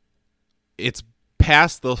 it's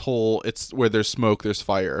past the whole "it's where there's smoke, there's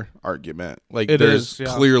fire" argument. Like, there's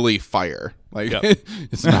clearly fire. Like,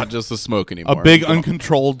 it's not just the smoke anymore. A big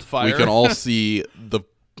uncontrolled fire. We can all see the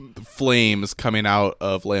flames coming out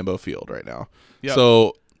of Lambeau Field right now. Yep.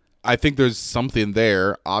 So I think there's something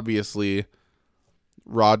there. Obviously,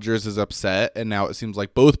 Rodgers is upset, and now it seems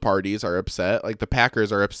like both parties are upset. Like, the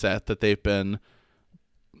Packers are upset that they've been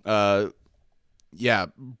broadcast,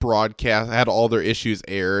 had all their issues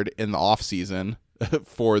aired in the off season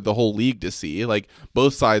for the whole league to see. Like,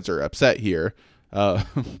 both sides are upset here. I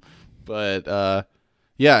think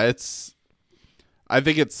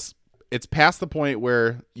it's past the point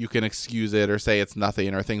where you can excuse it or say it's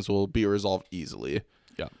nothing or things will be resolved easily.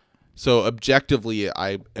 Yeah. So objectively,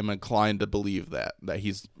 I am inclined to believe that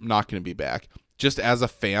he's not going to be back. Just as a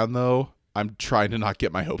fan, though, I'm trying to not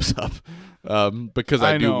get my hopes up because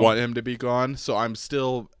I do want him to be gone. So I'm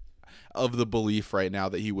still of the belief right now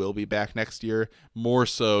that he will be back next year, more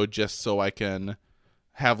so just so I can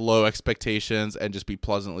have low expectations and just be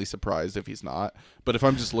pleasantly surprised if he's not. But if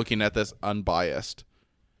I'm just looking at this unbiased,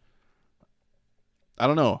 I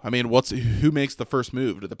don't know. I mean, who makes the first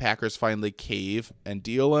move? Do the Packers finally cave and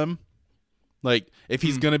deal him? Like, if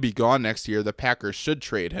he's going to be gone next year, the Packers should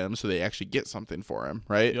trade him so they actually get something for him,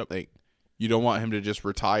 right? Yep. Like, you don't want him to just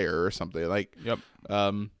retire or something. Like, yep.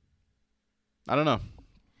 I don't know.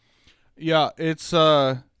 Yeah, it's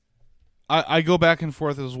I go back and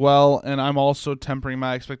forth as well, and I'm also tempering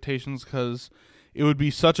my expectations because it would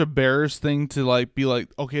be such a Bears thing to be like,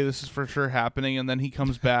 okay, this is for sure happening, and then he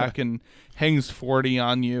comes back and hangs 40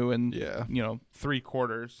 on you in 3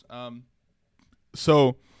 quarters.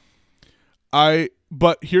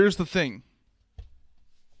 But here's the thing.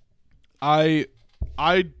 I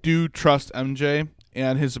do trust MJ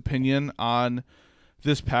and his opinion on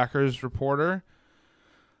this Packers reporter.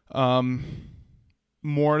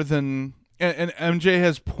 More than and MJ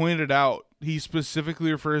has pointed out, he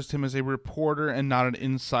specifically refers to him as a reporter and not an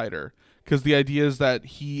insider, because the idea is that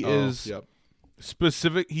he is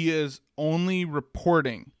specific. He is only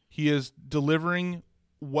reporting. He is delivering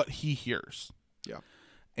what he hears. Yeah,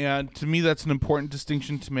 and to me, that's an important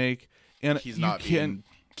distinction to make. And he's not being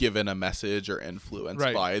given a message or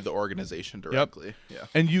influenced by the organization directly. Yep.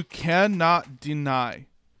 Yeah, and you cannot deny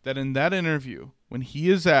that in that interview, when he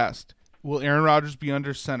is asked, "Will Aaron Rodgers be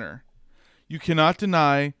under center?" you cannot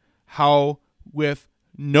deny how, with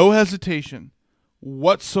no hesitation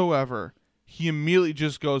whatsoever, he immediately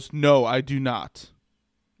just goes, "No, I do not."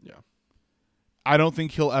 Yeah. I don't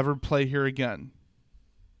think he'll ever play here again.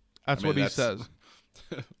 That's what he says.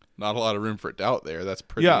 Not a lot of room for doubt there. That's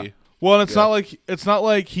pretty. Yeah. Well, and it's not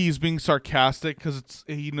like he's being sarcastic because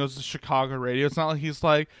he knows the Chicago radio. It's not like he's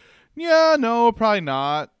like, "Yeah, no, probably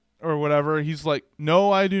not," or whatever. He's like,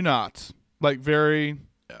 "No, I do not." Like, very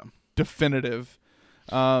definitive.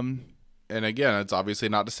 And again, it's obviously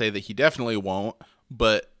not to say that he definitely won't,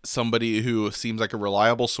 but somebody who seems like a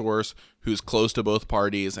reliable source, who's close to both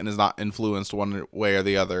parties and is not influenced one way or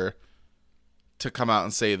the other, to come out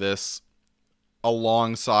and say this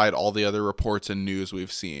alongside all the other reports and news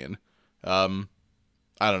we've seen. I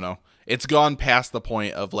don't know. It's gone past the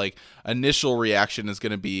point of, like, initial reaction is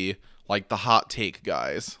going to be like the hot take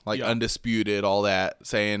guys, like Undisputed, all that,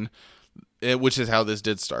 saying, which is how this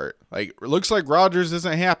did start. Like, it looks like Rodgers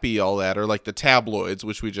isn't happy, all that, or like the tabloids,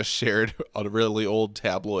 which we just shared a really old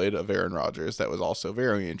tabloid of Aaron Rodgers that was also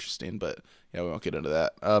very interesting, but yeah, we won't get into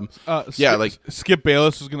that. Skip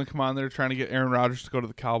Bayless was going to come on there trying to get Aaron Rodgers to go to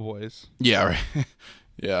the Cowboys. Yeah, right.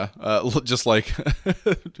 Yeah, just like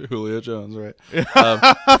Julio Jones, right?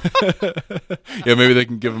 Yeah, maybe they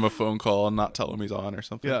can give him a phone call and not tell him he's on or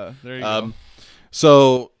something. Yeah, there you go.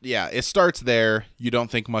 So, yeah, it starts there. You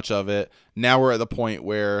don't think much of it. Now we're at the point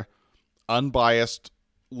where unbiased,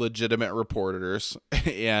 legitimate reporters,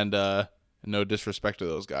 and no disrespect to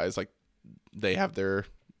those guys, like, they have their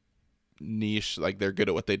niche, like, they're good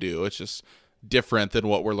at what they do. It's just different than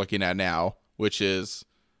what we're looking at now, which is,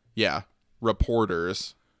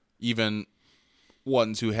 reporters, even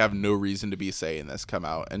ones who have no reason to be saying this, come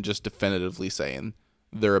out and just definitively saying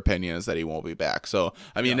their opinion is that he won't be back. So,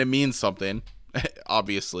 I mean, it means something.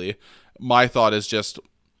 Obviously, my thought is just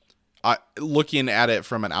looking at it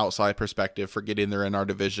from an outside perspective, forgetting they're in our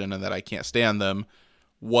division and that I can't stand them.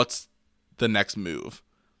 What's the next move?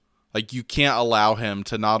 Like, you can't allow him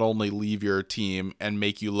to not only leave your team and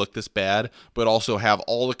make you look this bad, but also have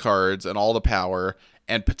all the cards and all the power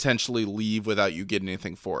and potentially leave without you getting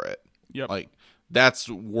anything for it. Yep. Like, that's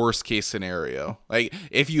worst case scenario. Like,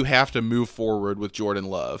 if you have to move forward with Jordan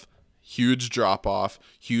Love, huge drop off,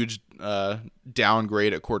 huge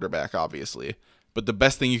downgrade at quarterback, obviously. But the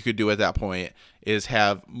best thing you could do at that point is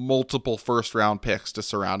have multiple first round picks to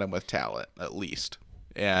surround him with talent, at least.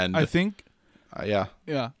 And I think, yeah,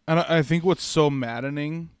 and I think what's so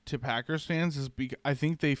maddening to Packers fans is I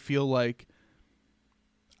think they feel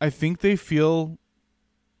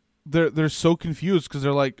they're so confused because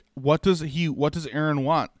they're like, what does Aaron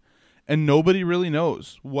want? And nobody really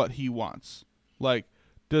knows what he wants. Like,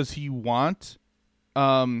 does he want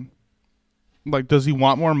more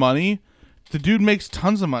money? The dude makes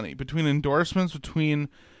tons of money between endorsements, between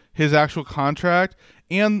his actual contract,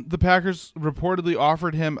 and the Packers reportedly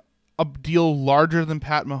offered him a deal larger than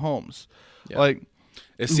Pat Mahomes. Yeah. Like,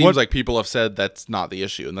 it seems like people have said that's not the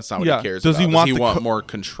issue, and that's not what he cares does about. He does he want want more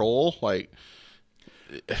control? Like,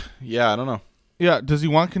 yeah, I don't know. Yeah, does he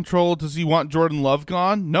want control? Does he want Jordan Love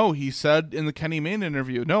gone? No, he said in the Kenny Mayne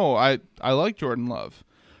interview, no, I like Jordan Love.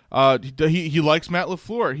 He likes Matt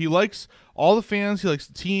LaFleur. He likes all the fans. He likes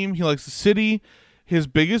the team. He likes the city. His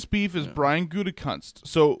biggest beef is Brian Gutekunst.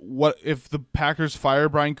 So what if the Packers fire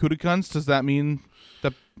Brian Gutekunst? Does that mean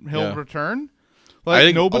that he'll return? I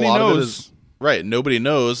think nobody knows. Right, nobody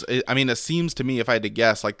knows. I mean, it seems to me, if I had to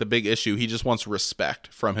guess, like the big issue, he just wants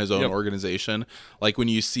respect from his own organization. Like when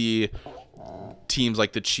you see teams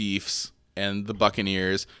like the Chiefs and the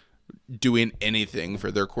Buccaneers doing anything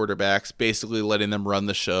for their quarterbacks, basically letting them run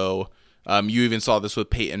the show. You even saw this with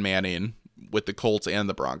Peyton Manning with the Colts and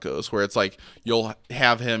the Broncos, where it's like you'll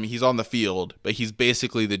have him, he's on the field, but he's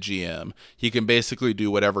basically the GM. He can basically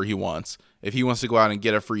do whatever he wants. If he wants to go out and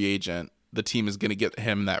get a free agent, the team is going to get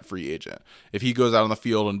him that free agent. If he goes out on the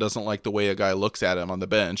field and doesn't like the way a guy looks at him on the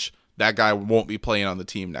bench, that guy won't be playing on the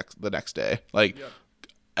team the next day. Like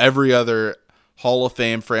every other Hall of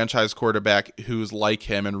Fame franchise quarterback who's like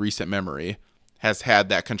him in recent memory has had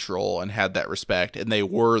that control and had that respect, and they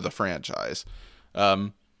were the franchise.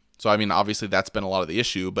 So, I mean, obviously that's been a lot of the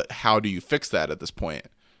issue, but how do you fix that at this point?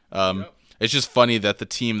 It's just funny that the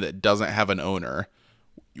team that doesn't have an owner,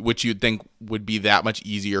 which you'd think would be that much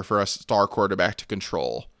easier for a star quarterback to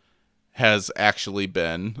control, has actually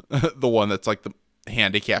been the one that's like the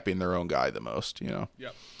handicapping their own guy the most, you know?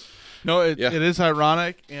 Yep. No, it is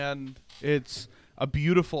ironic, and it's a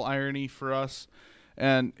beautiful irony for us.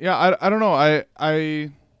 And yeah, I don't know. I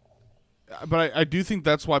do think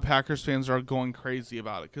that's why Packers fans are going crazy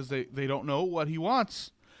about it, because they don't know what he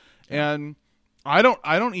wants. And I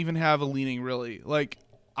don't even have a leaning, really. Like,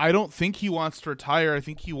 I don't think he wants to retire. I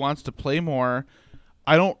think he wants to play more.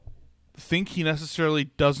 I don't think he necessarily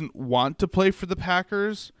doesn't want to play for the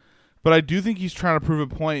Packers, but I do think he's trying to prove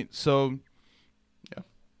a point. So, yeah.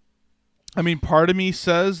 I mean, part of me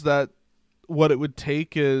says that what it would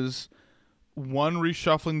take is, one,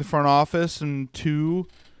 reshuffling the front office, and two,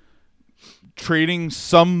 trading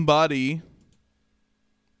somebody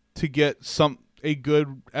to get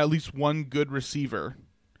at least one good receiver,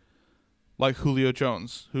 like Julio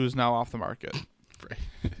Jones, who is now off the market.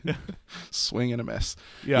 Swing and a miss.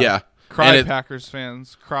 Yeah. Cry, Packers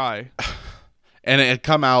fans. Cry. And it had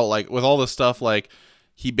come out, like, with all this stuff, like,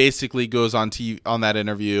 he basically goes on TV, on that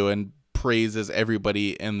interview, and praises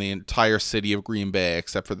everybody in the entire city of Green Bay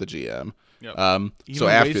except for the GM. Yep. So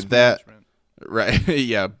after that, management.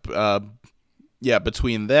 right? Yeah,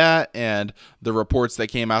 between that and the reports that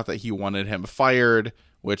came out that he wanted him fired,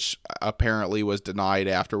 which apparently was denied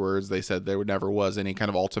afterwards. They said there never was any kind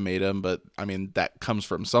of ultimatum, but I mean, that comes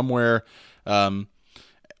from somewhere.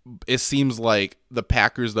 It seems like the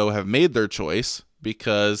Packers, though, have made their choice,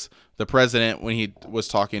 because the president, when he was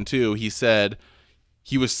talking to, he said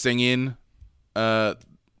he was singing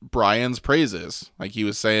Brian's praises. Like, he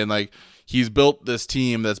was saying, like, he's built this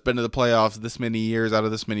team that's been to the playoffs this many years out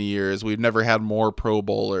of this many years. We've never had more Pro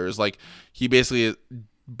Bowlers. Like, he basically,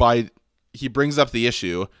 he brings up the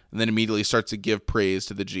issue and then immediately starts to give praise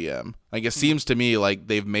to the GM. Like, it seems to me like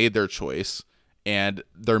they've made their choice, and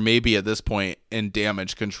they're maybe at this point in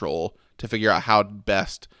damage control to figure out how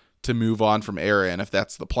best to move on from Aaron, if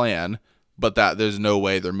that's the plan, but that there's no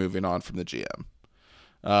way they're moving on from the GM.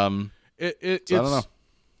 So I don't know.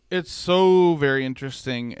 It's so very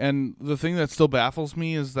interesting, and the thing that still baffles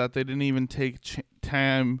me is that they didn't even take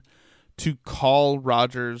time to call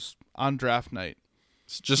Rodgers on draft night.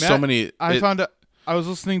 It's just so many. I was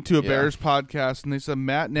listening to a Bears podcast, and they said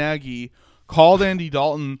Matt Nagy called Andy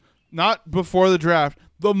Dalton not before the draft,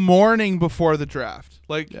 the morning before the draft.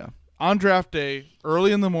 Like, on draft day,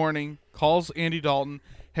 early in the morning, calls Andy Dalton,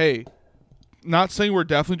 hey, not saying we're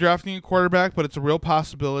definitely drafting a quarterback, but it's a real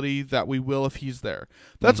possibility that we will if he's there.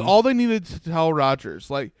 That's all they needed to tell Rodgers.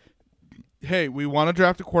 Like, hey, we want to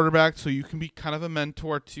draft a quarterback so you can be kind of a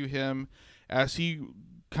mentor to him as he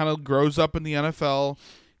kind of grows up in the NFL.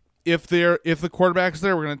 If the quarterback's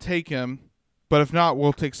there, we're going to take him. But if not,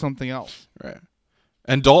 we'll take something else. Right.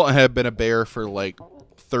 And Dalton had been a Bear for like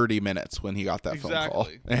 30 minutes when he got that phone call.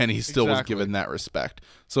 And he still was given that respect.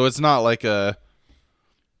 So it's not like I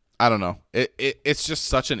don't know. It's just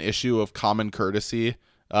such an issue of common courtesy.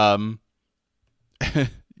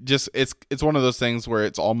 Just it's one of those things where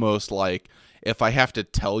it's almost like if I have to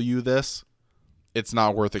tell you this, it's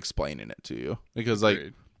not worth explaining it to you. Because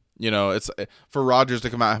like, it's for Rodgers to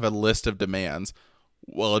come out and have a list of demands.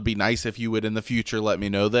 Well, it'd be nice if you would in the future let me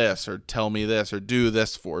know this or tell me this or do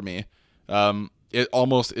this for me.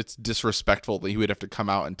 It's disrespectful that he would have to come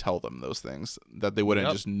out and tell them those things, that they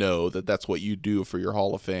wouldn't just know that that's what you do for your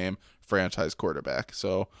Hall of Fame franchise quarterback.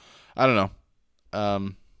 So I don't know.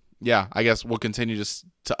 Yeah, I guess we'll continue just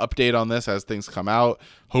to update on this as things come out.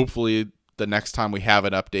 Hopefully the next time we have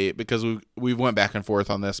an update, because we went back and forth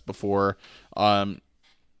on this before,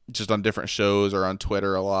 just on different shows or on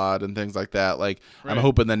Twitter a lot and things like that. Like, right. I'm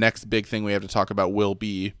hoping the next big thing we have to talk about will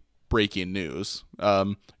be breaking news,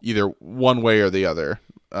 either one way or the other,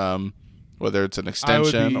 whether it's an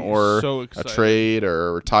extension or a trade or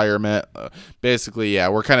a retirement. Basically, yeah,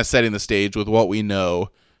 we're kind of setting the stage with what we know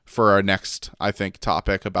for our next, I think,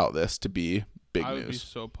 topic about this to be big news. I would be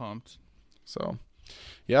so pumped. So,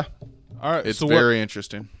 yeah. All right. It's very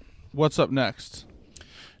interesting. What's up next?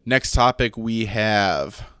 Next topic we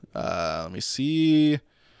have, let me see.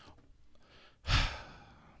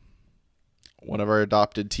 One of our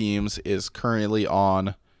adopted teams is currently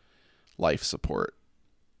on life support.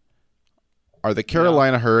 Are the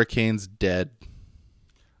Carolina Hurricanes dead?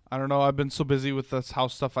 I don't know. I've been so busy with this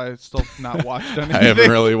house stuff, I still have not watched anything. I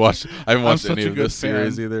haven't watched any of this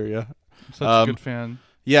series either. Yeah, I'm such a good fan.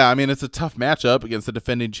 Yeah, I mean, it's a tough matchup against the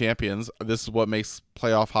defending champions. This is what makes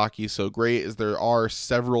playoff hockey so great, is there are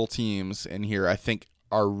several teams in here I think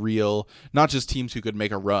are real, not just teams who could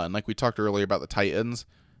make a run. Like we talked earlier about the Titans.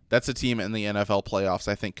 That's a team in the NFL playoffs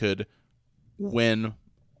I think could win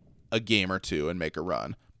a game or two and make a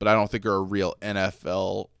run. But I don't think are a real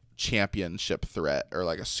NFL championship threat or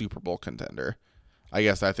like a Super Bowl contender. I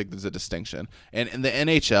guess I think there's a distinction. And in the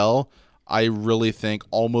NHL, I really think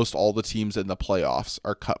almost all the teams in the playoffs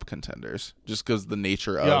are cup contenders just because the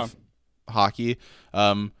nature of hockey.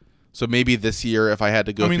 So maybe this year, if I had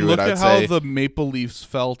to go through it, I'd say... look at how the Maple Leafs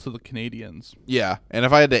fell to the Canadiens. Yeah, and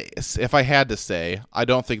if I had to say, I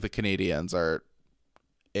don't think the Canadiens are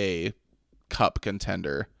a cup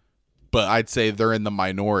contender, but I'd say they're in the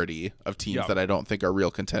minority of teams that I don't think are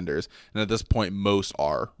real contenders. And at this point, most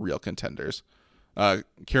are real contenders.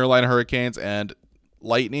 Carolina Hurricanes and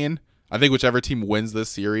Lightning, I think whichever team wins this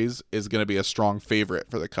series is going to be a strong favorite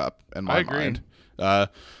for the cup in my mind.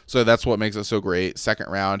 So that's what makes it so great.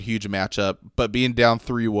 Second round, huge matchup, but being down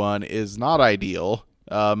 3-1 is not ideal.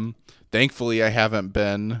 Thankfully, I haven't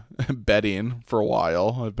been betting for a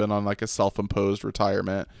while. I've been on like a self-imposed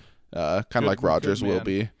retirement, kind of like Rodgers will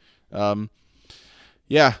be.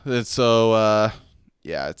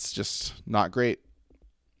 It's just not great.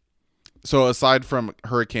 So aside from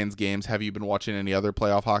Hurricanes games, have you been watching any other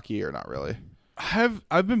playoff hockey or not really?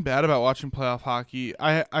 I've been bad about watching playoff hockey.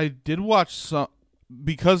 I did watch some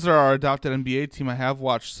because they're our adopted NBA team. I have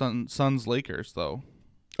watched Suns Lakers though.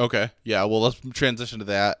 Okay, yeah. Well, let's transition to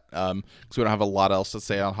that because we don't have a lot else to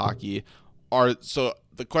say on hockey. So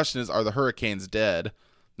the question is, are the Hurricanes dead?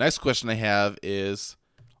 Next question I have is,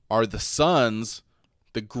 are the Suns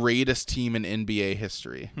the greatest team in NBA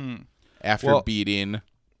history after beating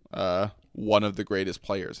one of the greatest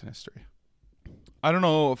players in history? I don't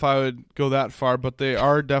know if I would go that far, but they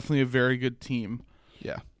are definitely a very good team.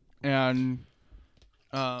 Yeah. And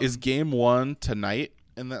is game 1 tonight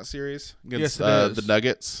in that series against yes, the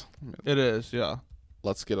Nuggets? It is, yeah.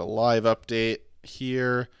 Let's get a live update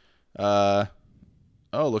here.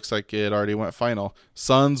 Looks like it already went final.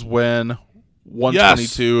 Suns win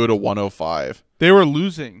 122 to 105. They were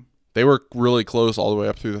losing. They were really close all the way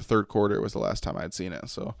up through the third quarter was the last time I'd seen it.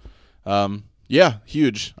 So,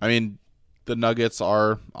 huge. I mean, the Nuggets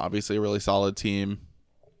are obviously a really solid team.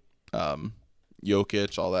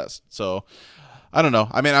 Jokic, all that. So, I don't know.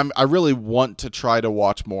 I mean, I really want to try to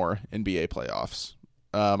watch more NBA playoffs.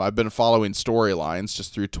 I've been following storylines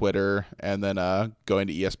just through Twitter and then going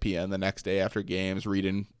to ESPN the next day after games,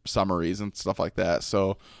 reading summaries and stuff like that.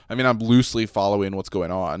 So, I mean, I'm loosely following what's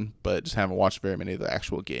going on, but just haven't watched very many of the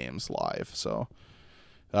actual games live. So,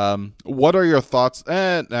 what are your thoughts?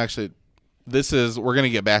 Actually, we're going to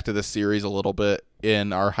get back to this series a little bit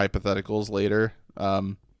in our hypotheticals later.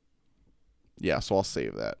 So I'll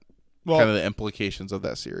save that. Well, kind of the implications of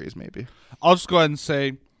that series, maybe. I'll just go ahead and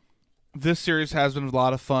say, this series has been a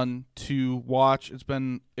lot of fun to watch. It's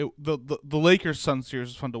been the Lakers Suns series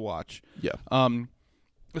is fun to watch. Yeah.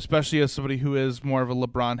 Especially as somebody who is more of a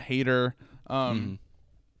LeBron hater. A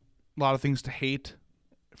lot of things to hate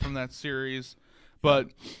from that series, but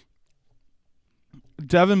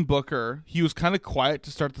Devin Booker, he was kind of quiet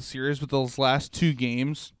to start the series, but those last 2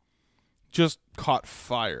 games just caught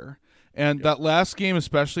fire. And that last game,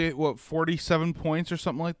 especially, 47 points or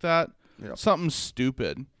something like that? Yep. Something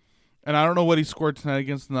stupid. And I don't know what he scored tonight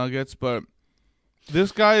against the Nuggets, but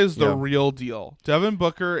this guy is the real deal. Devin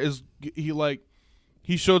Booker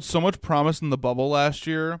he showed so much promise in the bubble last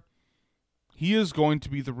year. He is going to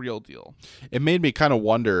be the real deal. It made me kind of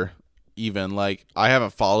wonder, even, like, I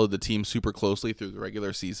haven't followed the team super closely through the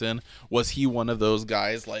regular season. Was he one of those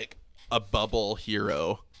guys, like a bubble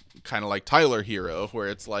hero, kind of like Tyler Hero, where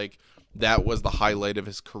it's like that was the highlight of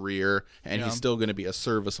his career, and he's still going to be a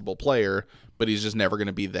serviceable player, but he's just never going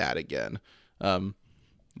to be that again.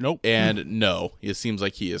 Nope. And no, it seems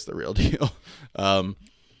like he is the real deal.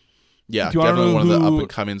 Yeah, Do you wanna definitely know one of the who-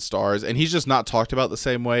 up-and-coming stars. And he's just not talked about the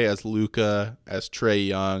same way as Luka, as Trae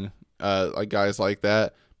Young, like guys like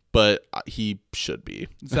that. But he should be.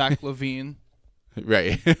 Zach LaVine.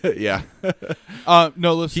 Right. Yeah.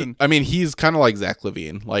 No, listen. He's kind of like Zach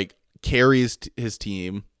LaVine. Like, carries his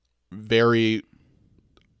team. Very,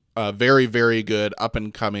 very good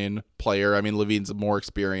up-and-coming player. I mean, LaVine's more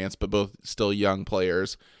experienced, but both still young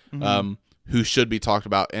players who should be talked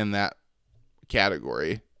about in that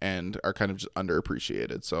category and are kind of just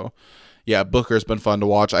underappreciated. So, yeah, Booker's been fun to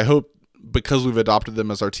watch. I hope, because we've adopted them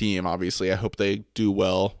as our team, obviously, I hope they do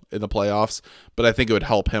well in the playoffs. But I think it would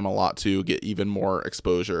help him a lot to get even more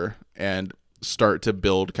exposure and start to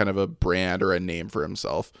build kind of a brand or a name for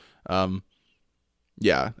himself. As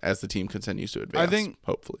the team continues to advance,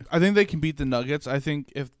 hopefully. I think they can beat the Nuggets. I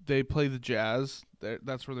think if they play the Jazz,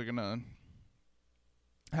 that's where they're going to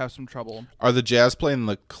have some trouble. Are the Jazz playing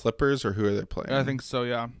the Clippers, or who are they playing? I think so,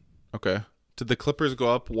 yeah. Okay. Did the Clippers go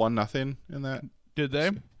up 1-0 in that? Did they?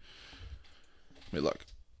 Let me look.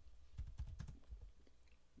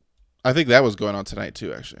 I think that was going on tonight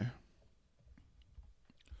too, actually.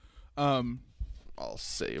 I'll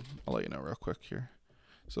let you know real quick here.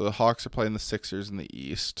 So the Hawks are playing the Sixers in the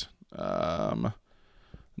East.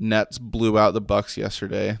 Nets blew out the Bucks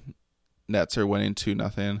yesterday. Nets are winning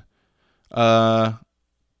 2-0.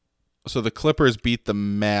 So the Clippers beat the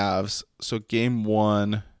Mavs. So game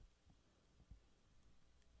 1.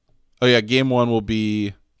 Oh yeah, game 1 will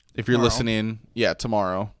be, if you're listening,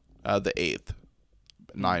 tomorrow, the 8th,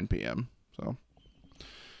 9 p.m. So,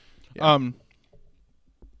 yeah.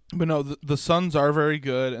 But no, the Suns are very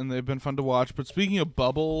good, and they've been fun to watch. But speaking of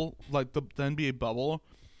bubble, like the NBA bubble,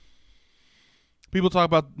 people talk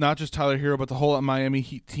about not just Tyler Hero, but the whole Miami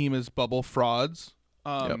Heat team is bubble frauds.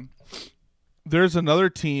 There's another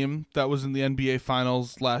team that was in the NBA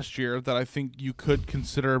Finals last year that I think you could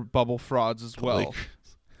consider bubble frauds as well.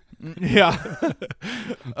 Yeah.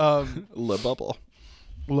 Le Bubble.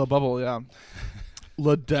 La Bubble, yeah.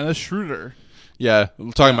 La Dennis Schroeder. Yeah,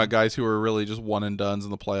 we're talking about guys who were really just one and dones in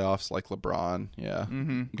the playoffs, like LeBron. Yeah,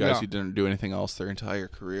 guys who didn't do anything else their entire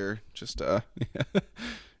career. Just yeah.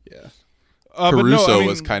 Caruso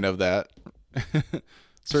was kind of that.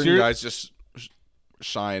 Certain guys just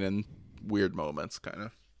shine in weird moments, kind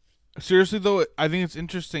of. Seriously, though, I think it's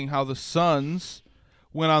interesting how the Suns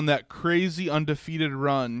went on that crazy undefeated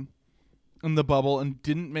run in the bubble and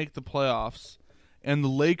didn't make the playoffs, and the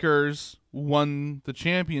Lakers won the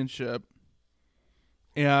championship.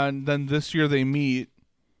 And then this year they meet,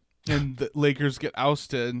 and the Lakers get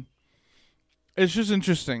ousted. It's just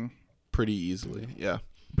interesting. Pretty easily, yeah.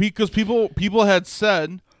 Because people had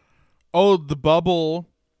said, oh, the bubble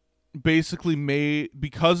basically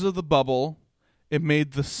because of the bubble, it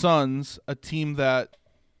made the Suns a team that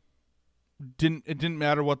it didn't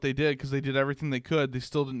matter what they did because they did everything they could. They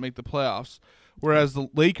still didn't make the playoffs. Whereas the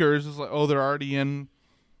Lakers is like, oh, they're already in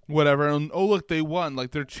whatever. And, oh, look, they won.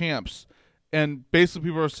 Like, they're champs. And basically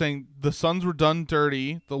people are saying the Suns were done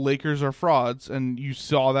dirty, the Lakers are frauds, and you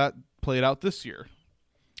saw that played out this year.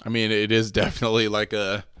 I mean, it is definitely like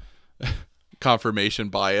a confirmation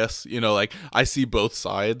bias. You know, like, I see both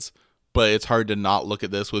sides, but it's hard to not look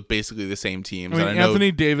at this with basically the same teams. I mean, and I know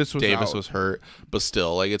Anthony Davis was hurt, but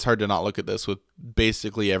still, like, it's hard to not look at this with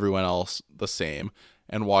basically everyone else the same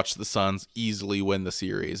and watch the Suns easily win the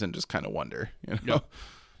series and just kind of wonder, you know? Yep.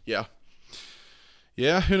 Yeah.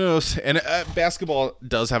 Yeah, who knows? And basketball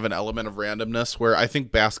does have an element of randomness where I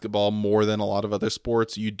think basketball, more than a lot of other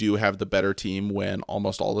sports, you do have the better team win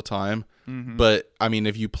almost all the time. Mm-hmm. But, I mean,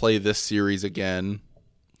 if you play this series again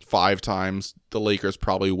 5 times, the Lakers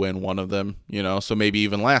probably win one of them, so maybe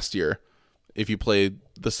even last year, if you played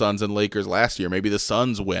the Suns and Lakers last year, maybe the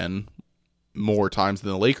Suns win more times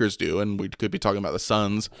than the Lakers do, and we could be talking about the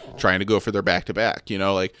Suns trying to go for their back-to-back,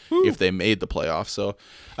 if they made the playoffs. So,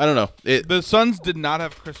 I don't know. The Suns did not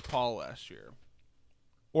have Chris Paul last year.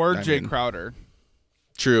 Or Jay Crowder.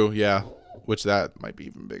 True, yeah, which that might be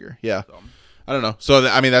even bigger. Yeah. So. I don't know. So,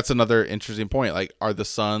 that's another interesting point. Like, are the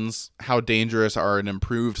Suns, how dangerous are an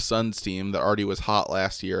improved Suns team that already was hot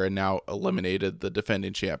last year and now eliminated the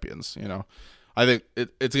defending champions, I think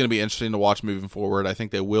it's going to be interesting to watch moving forward. I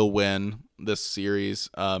think they will win this series.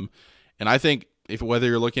 And I think whether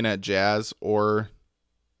you're looking at Jazz or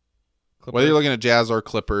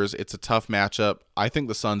Clippers, it's a tough matchup. I think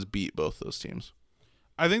the Suns beat both those teams.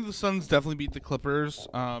 I think the Suns definitely beat the Clippers.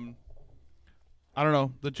 I don't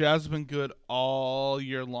know. The Jazz have been good all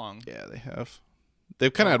year long. Yeah, they have.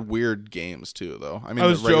 They've kind of had weird games too, though. The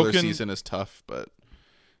regular season is tough, but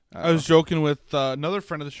I was joking with another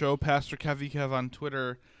friend of the show, Pastor Kevy Kev on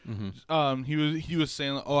Twitter. Mm-hmm. He was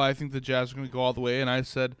saying, "Oh, I think the Jazz are going to go all the way," and I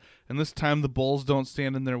said, "And this time the Bulls don't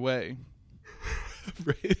stand in their way."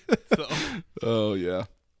 Right. So, oh yeah.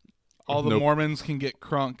 All the Mormons can get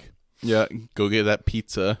crunk. Yeah, go get that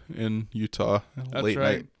pizza in Utah. That's late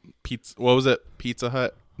right. night pizza. What was it? Pizza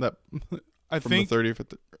Hut. That I from think the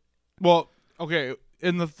 30th. Well, okay.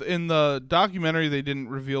 In the documentary, they didn't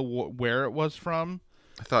reveal where it was from.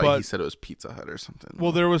 I thought he said it was Pizza Hut or something.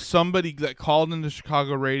 Well, there was somebody that called into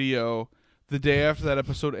Chicago radio the day after that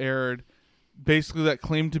episode aired, basically that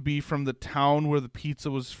claimed to be from the town where the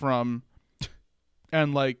pizza was from,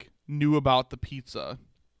 and knew about the pizza,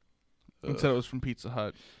 and said it was from Pizza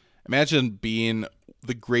Hut. Imagine being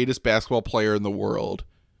the greatest basketball player in the world,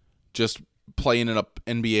 just playing in an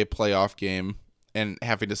NBA playoff game and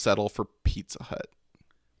having to settle for Pizza Hut.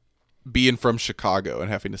 Being from Chicago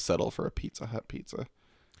and having to settle for a Pizza Hut pizza.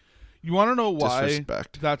 You want to know why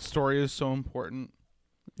that story is so important?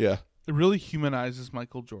 Yeah. It really humanizes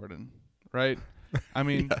Michael Jordan, right?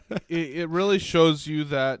 It really shows you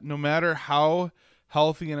that no matter how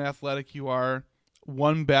healthy and athletic you are,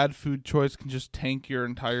 one bad food choice can just tank your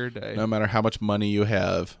entire day. No matter how much money you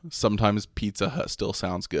have, sometimes Pizza Hut still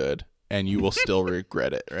sounds good, and you will still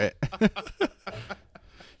regret it, right?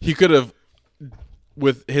 He could have,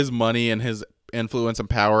 with his money and his influence and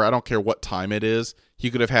power, I don't care what time it is, he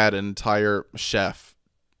could have had an entire chef,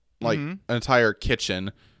 an entire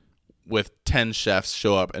kitchen with 10 chefs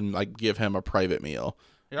show up and give him a private meal.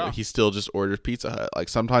 Yeah. He still just orders Pizza Hut.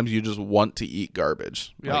 Sometimes you just want to eat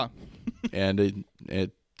garbage. Yeah. And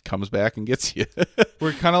it comes back and gets you.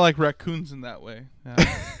 We're kind of like raccoons in that way.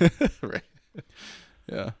 Yeah. Right.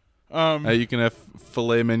 Yeah. You can have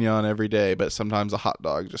filet mignon every day, but sometimes a hot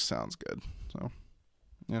dog just sounds good. So,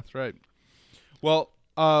 yeah. That's right. Well,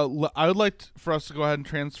 I would like for us to go ahead and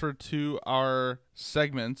transfer to our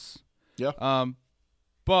segments. Yeah.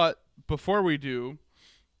 But before we do,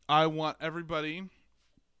 I want everybody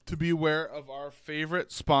to be aware of our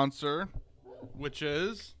favorite sponsor, which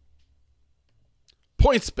is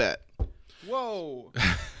PointsBet. Whoa.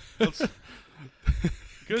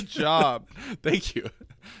 Good job. Thank you.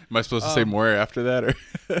 Am I supposed to say more after that?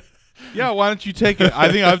 Or yeah, why don't you take it?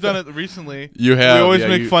 I think I've done it recently. You have. We always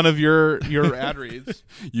make fun of your ad reads.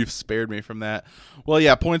 You've spared me from that. Well,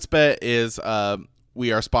 yeah, PointsBet is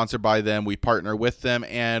we are sponsored by them. We partner with them,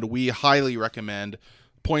 and we highly recommend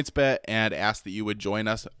PointsBet and ask that you would join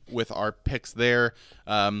us with our picks there.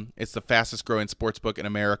 It's the fastest growing sportsbook in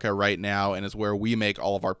America right now, and is where we make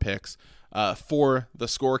all of our picks for the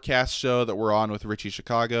Scorecast show that we're on with Richie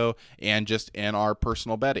Chicago, and just in our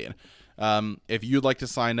personal betting. If you'd like to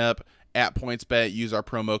sign up at PointsBet, use our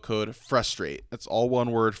promo code FRUSTRATE. That's all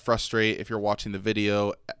one word, FRUSTRATE. If you're watching the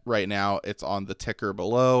video right now, it's on the ticker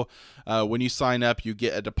below. When you sign up, you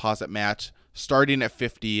get a deposit match starting at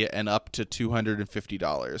 $50 and up to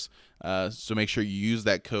 $250. So make sure you use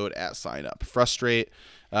that code at sign up. Frustrate.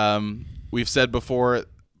 We've said before,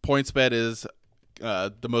 PointsBet is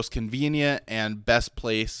the most convenient and best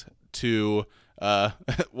place to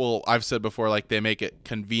well, I've said before, they make it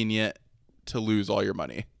convenient to lose all your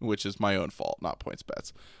money, which is my own fault, not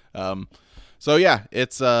PointsBet's. So yeah,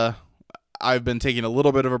 it's I've been taking a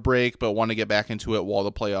little bit of a break, but want to get back into it while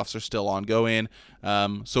the playoffs are still ongoing.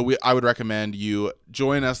 So I would recommend you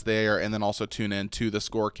join us there, and then also tune in to the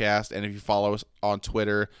Scorecast. And if you follow us on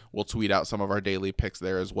Twitter, we'll tweet out some of our daily picks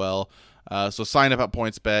there as well. So sign up at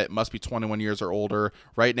PointsBet. Must be 21 years or older.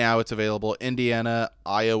 Right now, it's available in Indiana,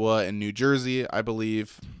 Iowa, and New Jersey, I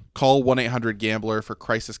believe. Call 1-800-GAMBLER for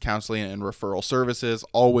crisis counseling and referral services.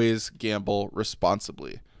 Always gamble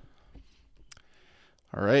responsibly.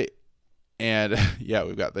 All right. And yeah,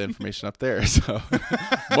 we've got the information up there. So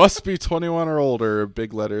must be 21 or older,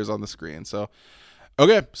 big letters on the screen. So,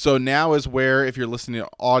 okay. So now is where, if you're listening to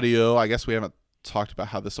audio, I guess we haven't talked about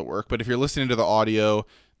how this will work, but if you're listening to the audio,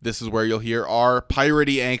 this is where you'll hear our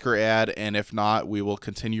piratey Anchor ad. And if not, we will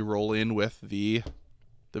continue rolling with the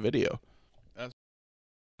video.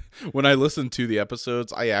 When I listen to the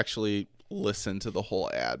episodes, I actually listen to the whole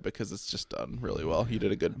ad because it's just done really well. You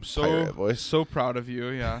did a good pirate voice. So proud of you,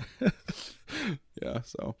 yeah. Yeah,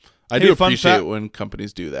 so I do appreciate when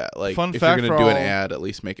companies do that. Like, if you're going to do an ad, at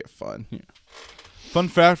least make it fun. Yeah. Fun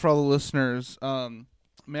fact for all the listeners, Man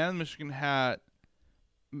in the Michigan Hat,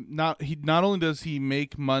 not only does he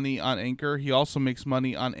make money on Anchor, he also makes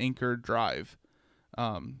money on Anchor Drive.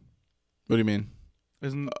 What do you mean?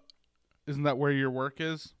 Isn't that where your work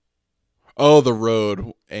is? Oh, the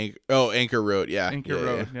road. Anchor Road. Yeah. Anchor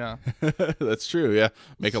Road, yeah. That's true, yeah.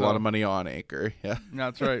 Make a lot of money on Anchor. Yeah.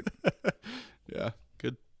 That's right. Yeah.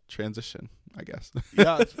 Good transition, I guess.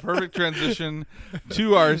 Yeah, it's a perfect transition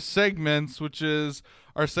to our segments, which is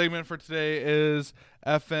our segment for today is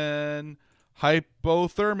FN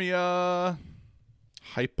hypothermia.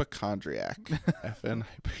 Hypochondriac. FN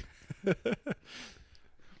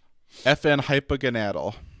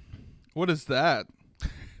hypogonadal. What is that?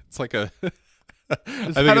 It's like I think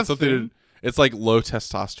it's something. It's like low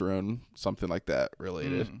testosterone, something like that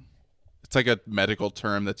related. It's like a medical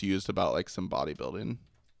term that's used about like some bodybuilding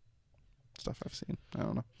stuff I've seen. I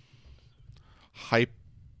don't know.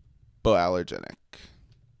 Hypoallergenic.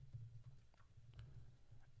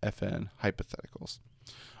 FN hypotheticals.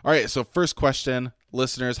 All right, so first question,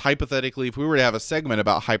 listeners, hypothetically, if we were to have a segment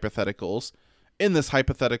about hypotheticals, in this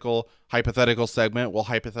hypothetical segment, we'll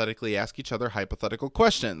hypothetically ask each other hypothetical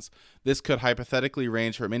questions. This could hypothetically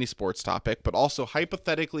range from any sports topic, but also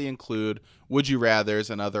hypothetically include would you rathers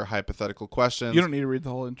and other hypothetical questions. You don't need to read the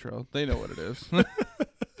whole intro. They know what it is.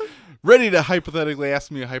 Ready to hypothetically ask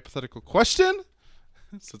me a hypothetical question?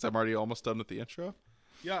 Since I'm already almost done with the intro.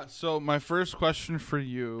 Yeah, so my first question for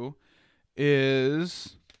you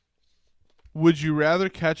is, would you rather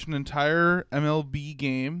catch an entire MLB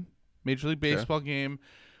game, Major League Baseball game,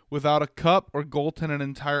 without a cup, or goaltend an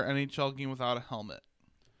entire NHL game without a helmet?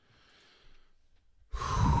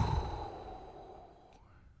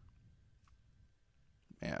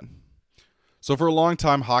 Man. So for a long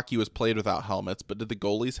time, hockey was played without helmets, but did the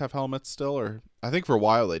goalies have helmets still? Or I think for a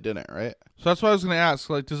while they didn't, right? So that's what I was going to ask.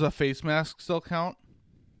 Like, does a face mask still count?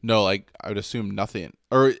 No, like, I would assume nothing.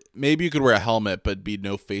 Or maybe you could wear a helmet, but be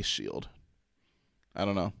no face shield. I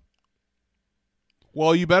don't know.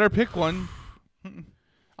 Well, you better pick one.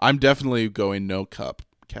 I'm definitely going no cup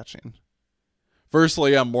catching.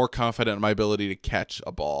 Firstly, I'm more confident in my ability to catch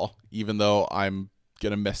a ball, even though I'm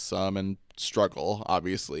going to miss some and struggle,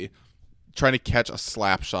 obviously. Trying to catch a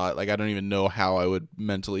slap shot, like, I don't even know how I would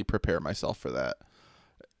mentally prepare myself for that.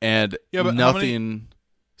 And nothing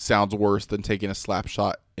sounds worse than taking a slap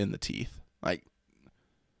shot in the teeth. Like,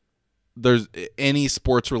 there's any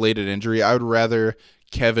sports-related injury, I would rather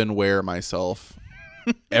Kevin Ware myself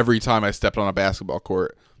every time I stepped on a basketball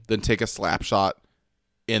court than take a slap shot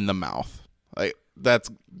in the mouth. Like, that's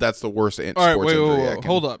the worst sports injury. Wait,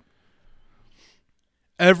 hold up.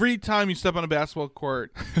 Every time you step on a basketball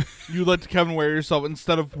court, you let Kevin Ware yourself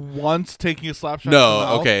instead of once taking a slap shot.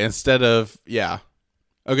 No, okay, instead of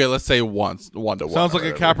okay, let's say once, 1-to-1. Sounds like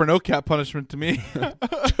a cap or no cap punishment to me.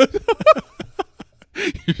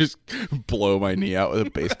 You just blow my knee out with a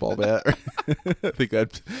baseball bat. I think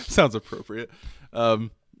that sounds appropriate.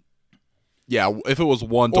 Yeah, if it was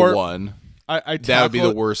 1-to-1, that would be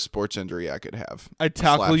the worst sports injury I could have. I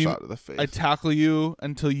tackle you. Shot to the face. I tackle you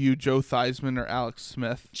until you Joe Theismann or Alex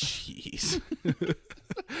Smith. Jeez.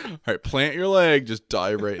 All right, plant your leg. Just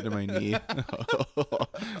dive right into my knee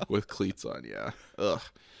with cleats on. Yeah. Ugh.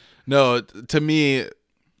 No, to me,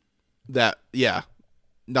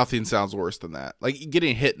 nothing sounds worse than that. Like,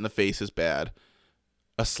 getting hit in the face is bad.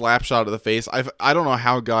 A slap shot to the face. I don't know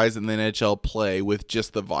how guys in the NHL play with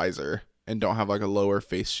just the visor and don't have like a lower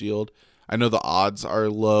face shield. I know the odds are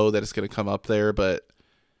low that it's going to come up there, but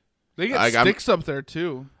they get sticks up there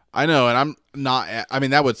too. I know, and I'm not. I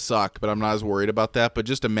mean, that would suck, but I'm not as worried about that. But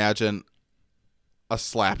just imagine a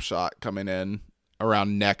slap shot coming in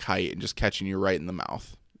around neck height and just catching you right in the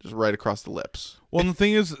mouth, just right across the lips. Well, and the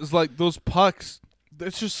thing is like those pucks.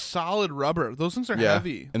 It's just solid rubber. Those things are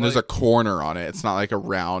heavy. And there's a corner on it. It's not like a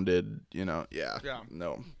rounded, Yeah.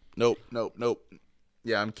 No. Nope.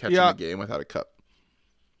 Yeah, I'm catching the game without a cup.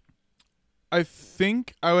 I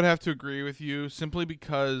think I would have to agree with you simply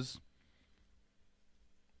because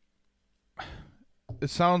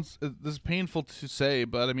this is painful to say,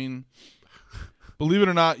 but I mean, believe it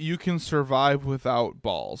or not, you can survive without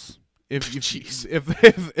balls. If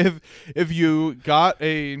you got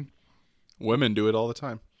a Women do it all the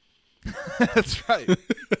time. That's right.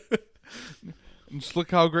 Just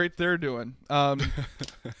look how great they're doing.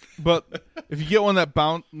 But if you get one that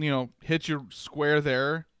hits your square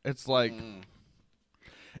there, it's like.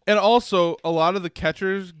 And also, a lot of the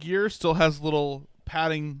catcher's gear still has little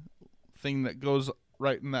padding thing that goes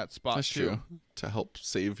right in that spot. That's too. true. To help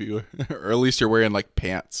save you, or at least you're wearing like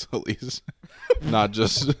pants, at least, not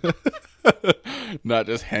just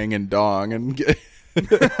hanging dong and get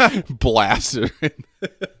blasted.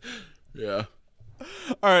 Yeah.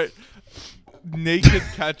 All right. Naked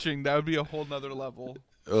catching, that would be a whole nother level.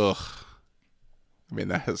 Ugh. I mean,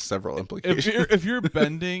 that has several implications. If you're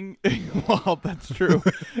bending, well, that's true.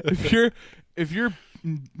 If you're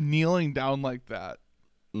kneeling down like that,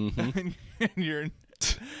 and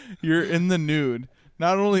you're in the nude,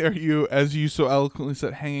 not only are you, as you so eloquently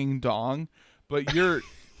said, hanging dong, but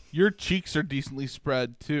your cheeks are decently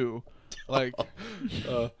spread too. Like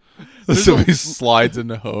somebody slides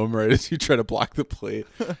into home right as you try to block the plate,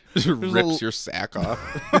 just rips your sack off.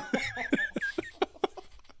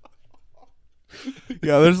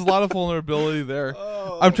 Yeah, there's a lot of vulnerability there.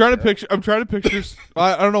 I'm trying to picture.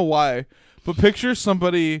 I don't know why, but picture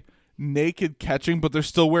somebody naked catching, but they're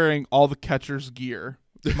still wearing all the catcher's gear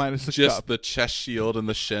minus the just cup. the chest shield and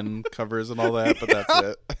the shin covers and all that, but that's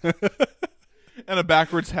it. And a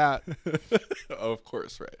backwards hat. Oh, of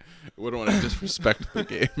course, right. Wouldn't want to disrespect the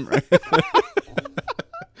game, right?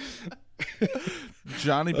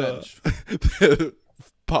 Johnny Bench.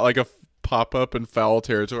 Like a pop up in foul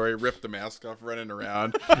territory, rip the mask off, running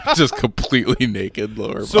around, just completely naked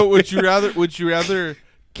lower. So body. would you rather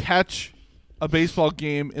catch a baseball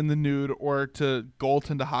game in the nude or to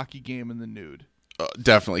goaltend a hockey game in the nude?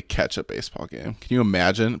 Definitely catch a baseball game. Can you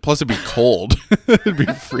imagine? Plus, it'd be cold. It'd be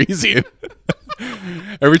freezing.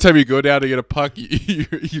 Every time you go down to get a puck,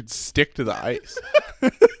 you'd stick to the ice.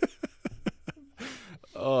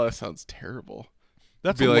 Oh, that sounds terrible.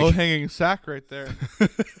 That's a low-hanging sack right there.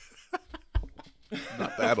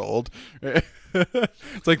 Not that old.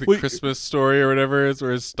 It's like the Christmas story or whatever it is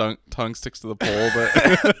where his tongue sticks to the pole.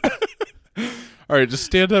 But all right, just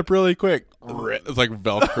stand up really quick. It's like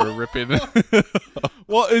Velcro ripping.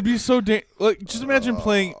 Well, it'd be so like just imagine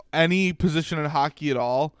playing any position in hockey at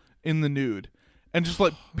all in the nude, and just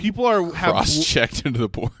like people have cross-checked into the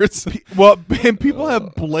boards. And people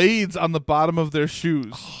have blades on the bottom of their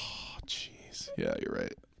shoes. Oh, jeez. Yeah, you're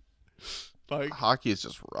right. Like hockey is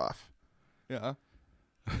just rough. Yeah.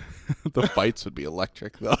 The fights would be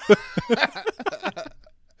electric, though.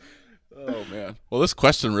 Oh, man. Well, this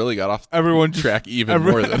question really got off track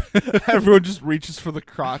more than... Everyone just reaches for the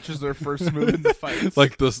crotch as their first move in the fight.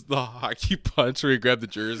 Like the hockey punch where you grab the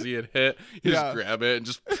jersey and hit. You just grab it and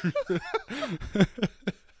just...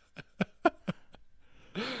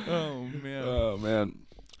 Oh, man. Oh, man.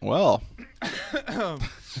 Well... I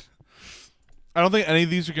don't think any of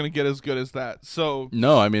these are going to get as good as that. So...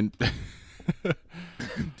 No, I mean... Do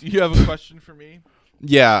you have a question for me?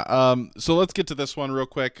 Yeah, so let's get to this one real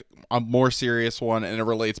quick, a more serious one, and it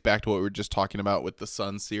relates back to what we were just talking about with the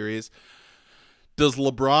Suns series. Does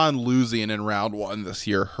LeBron losing in round one this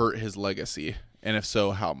year hurt his legacy? And if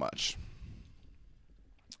so, how much?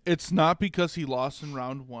 It's not because he lost in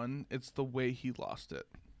round one. It's the way he lost it.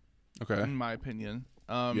 Okay. In my opinion.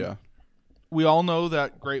 Yeah. We all know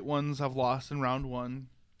that great ones have lost in round one.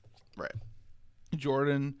 Right.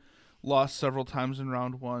 Jordan lost several times in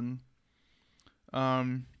round one.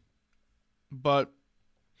 But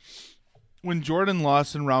when Jordan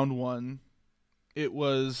lost in round one, it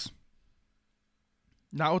was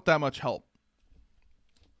not with that much help.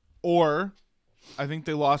 Or I think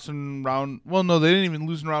they lost in round... Well, no, they didn't even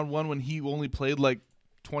lose in round one when he only played like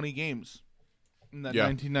 20 games in that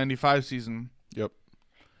 1995 season. Yep.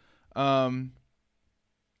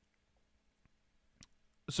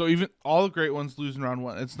 So even all the great ones lose in round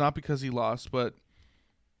one. It's not because he lost, but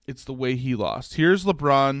it's the way he lost. Here's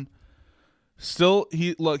LeBron.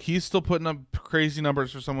 He's still putting up crazy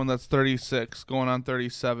numbers for someone that's 36, going on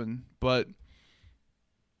 37. But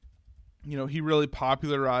he really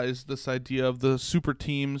popularized this idea of the super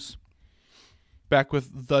teams back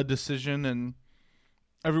with The Decision, and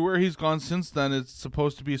everywhere he's gone since then, it's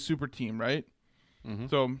supposed to be a super team, right? Mm-hmm.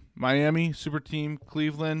 So Miami, super team.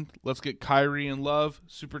 Cleveland, let's get Kyrie and Love,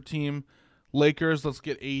 super team. Lakers, let's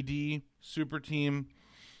get AD, super team.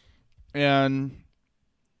 And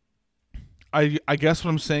I guess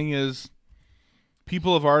what I'm saying is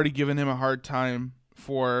people have already given him a hard time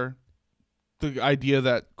for the idea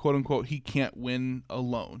that, quote unquote, he can't win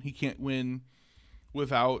alone. He can't win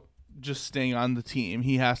without just staying on the team.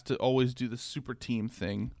 He has to always do the super team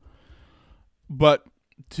thing. But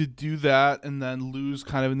to do that and then lose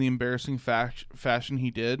kind of in the embarrassing fashion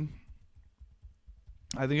he did,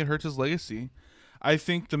 I think it hurts his legacy. I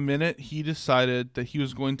think the minute he decided that he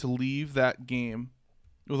was going to leave that game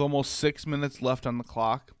with almost 6 minutes left on the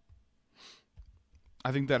clock,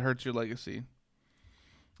 I think that hurts your legacy.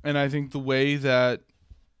 And I think the way that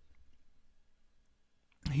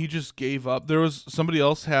he just gave up. There was somebody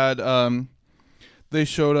else had they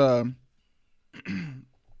showed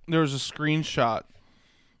there was a screenshot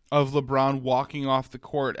of LeBron walking off the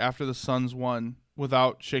court after the Suns won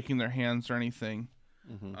without shaking their hands or anything.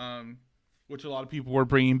 Which a lot of people were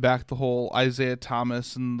bringing back the whole Isaiah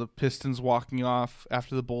Thomas and the Pistons walking off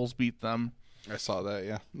after the Bulls beat them. I saw that,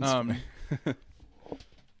 yeah.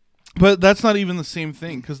 But that's not even the same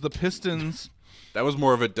thing because the Pistons... That was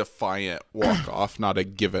more of a defiant walk-off, not a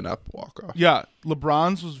given-up walk-off. Yeah,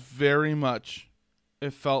 LeBron's was very much,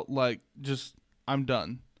 it felt like just, I'm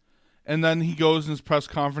done. And then he goes in his press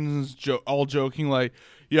conference and is all joking like,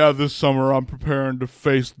 yeah, this summer I'm preparing to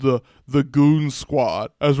face the Goon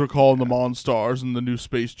Squad, as we're calling the Monstars in the new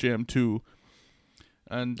Space Jam 2.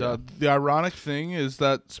 And the ironic thing is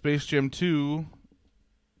that Space Jam 2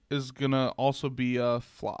 is going to also be a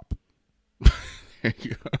flop. There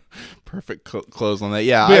you go. Perfect close on that.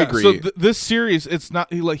 Yeah, I agree. So this series, it's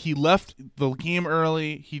not he left the game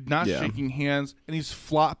early. He's not shaking hands, and he's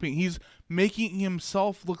flopping. He's making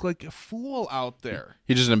himself look like a fool out there.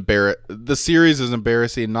 He just the series is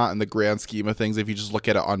embarrassing, not in the grand scheme of things if you just look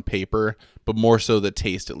at it on paper, but more so the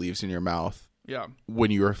taste it leaves in your mouth. Yeah.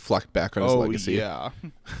 When you reflect back on his legacy. Yeah.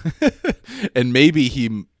 And maybe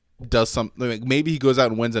he does something. Like maybe he goes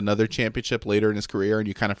out and wins another championship later in his career, and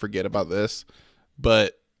you kind of forget about this.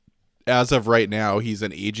 But as of right now, he's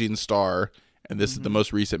an aging star, and this is the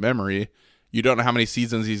most recent memory. You don't know how many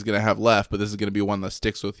seasons he's going to have left, but this is going to be one that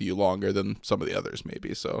sticks with you longer than some of the others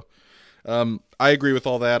maybe. So I agree with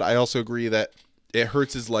all that. I also agree that it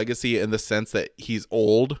hurts his legacy in the sense that he's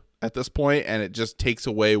old at this point, and it just takes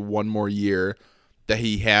away one more year that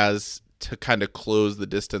he has to kind of close the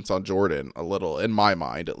distance on Jordan a little, in my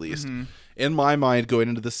mind at least. In my mind, going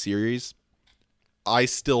into the series, I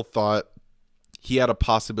still thought he had a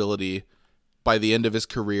possibility by the end of his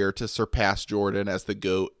career to surpass Jordan as the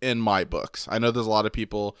GOAT in my books. I know there's a lot of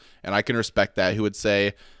people, and I can respect that, who would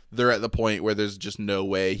say they're at the point where there's just no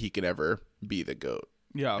way he can ever be the GOAT.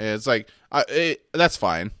 Yeah. And it's like, that's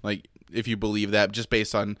fine. Like, if you believe that, just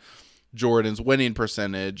based on Jordan's winning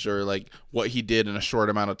percentage or like what he did in a short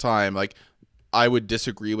amount of time, like I would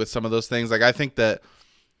disagree with some of those things. Like I think that,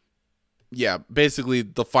 yeah, basically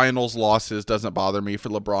the finals losses doesn't bother me for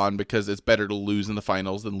LeBron because it's better to lose in the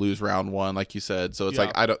finals than lose round one, like you said. So it's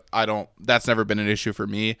like, I don't, that's never been an issue for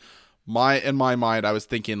me. In my mind, I was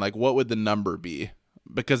thinking like, what would the number be?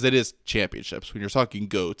 Because it is championships. When you're talking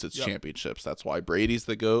GOATs, it's championships. That's why Brady's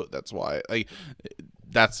the GOAT. That's why, like,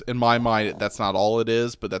 that's in my mind, that's not all it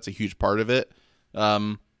is, but that's a huge part of it.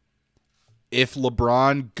 If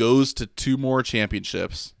LeBron goes to 2 more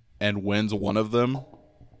championships and wins one of them,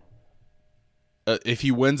 if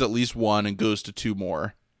he wins at least one and goes to 2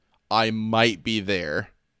 more, I might be there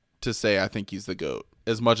to say I think he's the GOAT.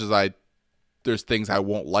 As much as there's things I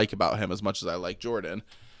won't like about him as much as I like Jordan.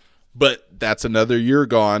 But that's another year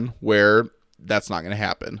gone where that's not going to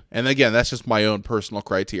happen. And again, that's just my own personal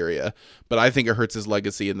criteria. But I think it hurts his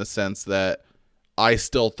legacy in the sense that I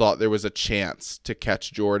still thought there was a chance to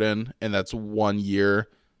catch Jordan, and that's 1 year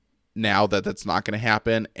now that's not going to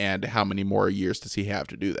happen. And how many more years does he have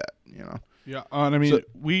to do that, you know? Yeah, and I mean,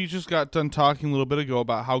 we just got done talking a little bit ago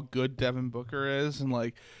about how good Devin Booker is, and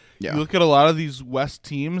like, you look at a lot of these West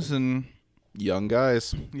teams and young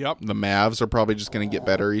guys. Yep, the Mavs are probably just going to get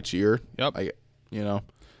better each year. Yep,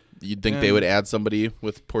 you'd think they would add somebody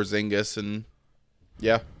with Porzingis, and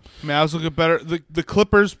Mavs will get better. The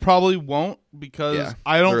Clippers probably won't because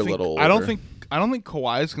I don't think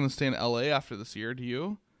Kawhi is going to stay in LA after this year. Do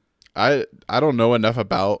you? I don't know enough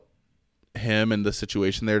about him and the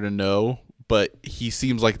situation there to know. But he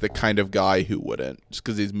seems like the kind of guy who wouldn't, just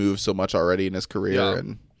because he's moved so much already in his career.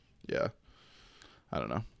 And I don't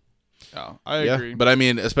know. Yeah, I agree. But I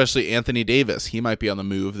mean, especially Anthony Davis, he might be on the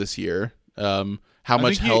move this year. How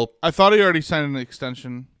much help? I thought he already signed an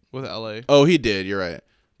extension with LA. Oh, he did. You're right.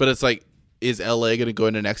 But it's like, is LA going to go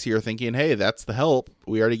into next year thinking, hey, that's the help.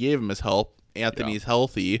 We already gave him his help. Anthony's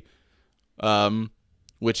healthy.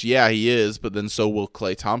 Which, he is, but then so will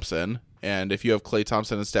Klay Thompson. And if you have Klay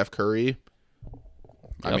Thompson and Steph Curry,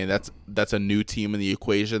 I mean, that's a new team in the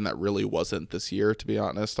equation that really wasn't this year, to be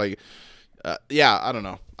honest. Like, I don't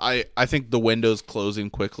know. I think the window's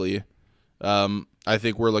closing quickly. I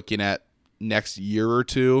think we're looking at next year or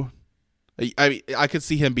two. I could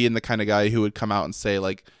see him being the kind of guy who would come out and say,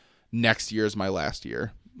 like, next year is my last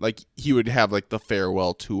year. Like, he would have, like, the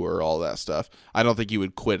farewell tour, all that stuff. I don't think he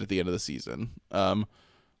would quit at the end of the season.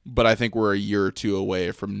 But I think we're a year or two away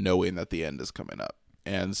from knowing that the end is coming up.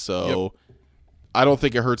 And so I don't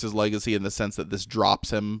think it hurts his legacy in the sense that this drops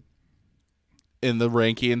him in the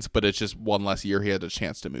rankings, but it's just one less year he had a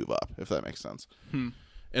chance to move up, if that makes sense. In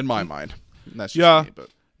my mind. And that's just me, but.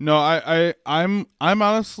 No, I'm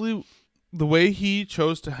honestly, the way he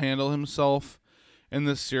chose to handle himself in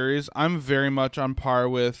this series, I'm very much on par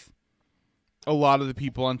with a lot of the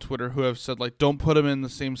people on Twitter who have said, like, don't put him in the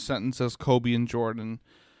same sentence as Kobe and Jordan.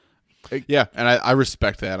 Yeah, and I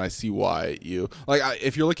respect that, and I see why you like.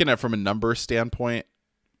 If you're looking at it from a number standpoint,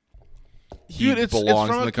 he belongs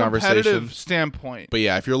from in the a conversation. Competitive standpoint, but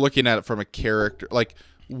yeah, if you're looking at it from a character, like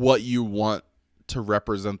what you want to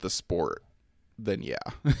represent the sport, then yeah,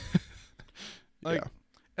 like,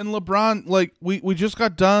 and LeBron, like we just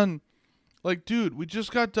got done, like, dude, we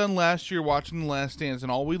just got done last year watching The Last Dance,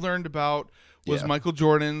 and all we learned about was Michael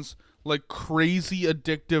Jordan's like crazy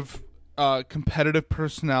addictive. Competitive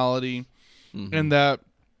personality, and that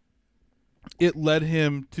it led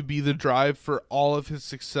him to be the drive for all of his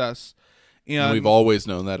success. And we've always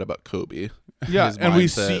known that about Kobe. Yeah, and we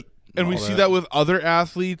see that with other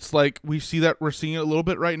athletes. Like we're seeing it a little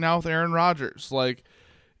bit right now with Aaron Rodgers. Like,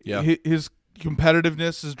 his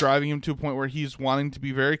competitiveness is driving him to a point where he's wanting to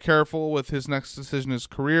be very careful with his next decision in his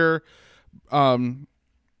career. And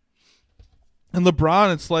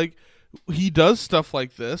LeBron, it's like, he does stuff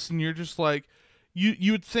like this, and you're just like,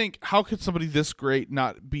 you would think, how could somebody this great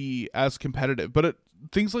not be as competitive? But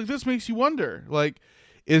things like this makes you wonder, like,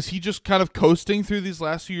 is he just kind of coasting through these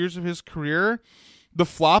last few years of his career? The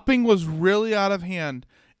flopping was really out of hand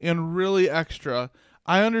and really extra.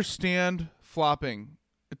 I understand flopping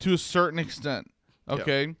to a certain extent,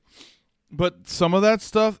 okay? But some of that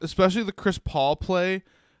stuff, especially the Chris Paul play,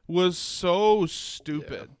 was so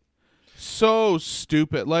stupid. So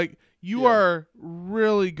stupid. Like, you are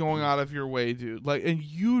really going out of your way, dude. Like, and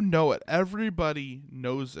you know it. Everybody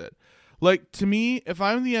knows it. Like, to me, if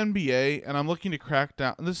I'm the NBA and I'm looking to crack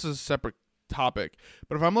down, and this is a separate topic,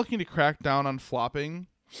 but if I'm looking to crack down on flopping,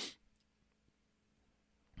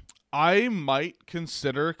 I might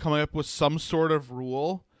consider coming up with some sort of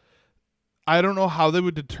rule. I don't know how they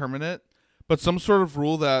would determine it, but some sort of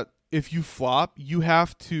rule that if you flop, you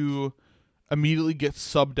have to immediately get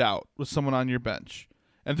subbed out with someone on your bench.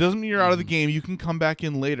 And it doesn't mean you're out of the game. You can come back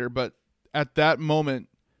in later, but at that moment,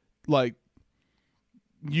 like,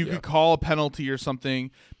 you could call a penalty or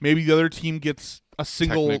something. Maybe the other team gets a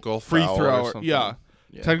single technical free throw. Yeah.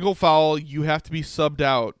 Technical foul. You have to be subbed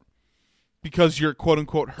out because you're quote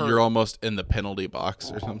unquote hurt. You're almost in the penalty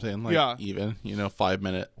box or something. Like, even 5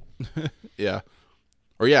 minute. Yeah.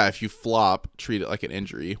 Or if you flop, treat it like an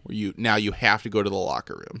injury where you have to go to the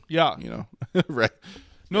locker room. Yeah. Right.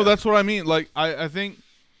 No, that's what I mean. Like, I think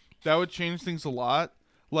that would change things a lot.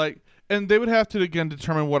 Like, and they would have to, again,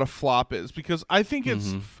 determine what a flop is, because I think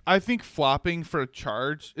I think flopping for a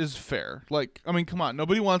charge is fair. Like, I mean, come on.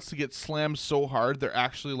 Nobody wants to get slammed so hard they're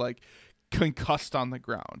actually, like, concussed on the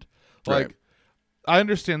ground. Like, right. I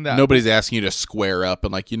understand that. Nobody's asking you to square up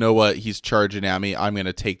and, like, you know what? He's charging at me. I'm going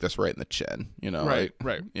to take this right in the chin. Right, like,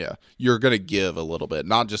 right. Yeah. You're going to give a little bit,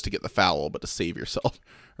 not just to get the foul, but to save yourself.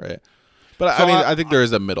 Right. But so I think there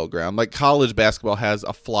is a middle ground. Like, college basketball has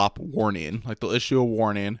a flop warning. Like, they'll issue a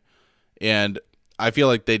warning, and I feel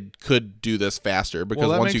like they could do this faster because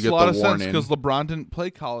once you get the warning, that makes a lot of sense because LeBron didn't play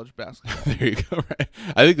college basketball. There you go. Right.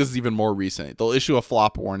 I think this is even more recent. They'll issue a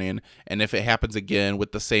flop warning, and if it happens again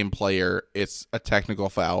with the same player, it's a technical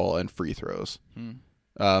foul and free throws.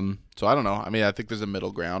 So I don't know. I mean, I think there's a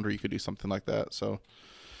middle ground where you could do something like that. So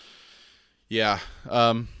yeah.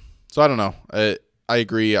 So I don't know. I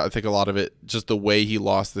agree. I think a lot of it, just the way he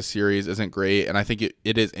lost the series isn't great. And I think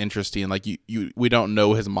it is interesting. Like, we don't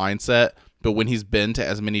know his mindset, but when he's been to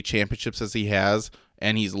as many championships as he has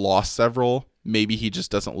and he's lost several, maybe he just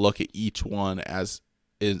doesn't look at each one as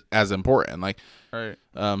important. Like, right.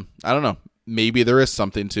 I don't know. Maybe there is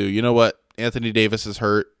something to, you know what? Anthony Davis is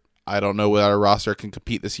hurt. I don't know whether our roster can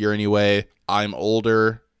compete this year anyway. I'm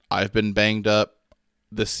older. I've been banged up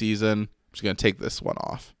this season. I'm just going to take this one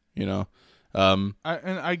off, I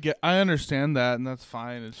understand that, and that's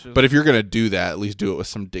fine. It's just, but if you're gonna do that, at least do it with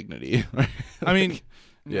some dignity. I mean,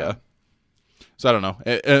 yeah. So I don't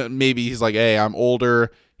know. Maybe he's like, hey, I'm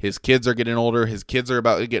older. His kids are getting older. His kids are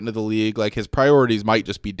about to get into the league. Like, his priorities might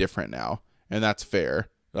just be different now, and that's fair.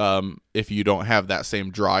 If you don't have that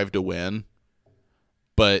same drive to win,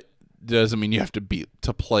 but doesn't mean you have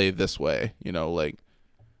to play this way. Like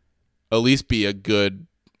at least be a good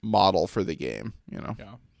model for the game.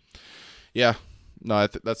 Yeah. No,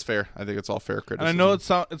 that's fair. I think it's all fair criticism. And I know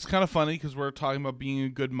it's kind of funny because we're talking about being a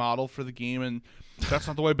good model for the game, and that's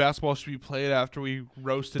not the way basketball should be played. After we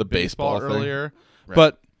roasted the baseball earlier, right.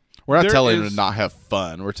 But we're not telling him to not have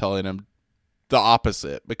fun. We're telling him the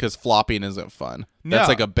opposite, because flopping isn't fun. That's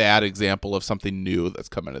like a bad example of something new that's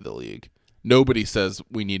come into the league. Nobody says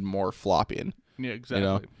we need more flopping. Yeah,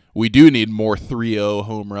 exactly. We do need more 3-0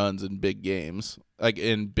 home runs in big games, like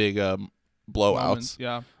in big blowouts. Moments,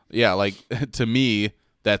 yeah. Yeah, like to me,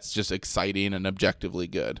 that's just exciting and objectively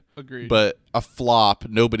good. Agreed. But a flop,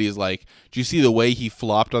 nobody's like, do you see the way he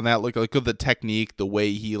flopped on that? Look at the technique, the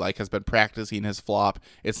way he like has been practicing his flop.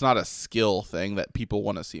 It's not a skill thing that people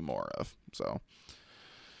want to see more of. So,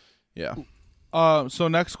 yeah. So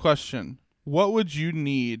next question. What would you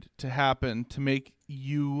need to happen to make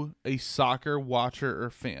you a soccer watcher or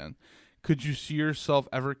fan? Could you see yourself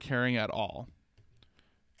ever caring at all?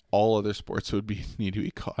 All other sports would need to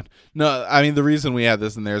be caught. No, I mean, the reason we had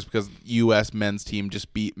this in there is because U.S. men's team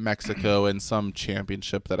just beat Mexico in some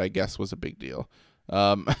championship that I guess was a big deal.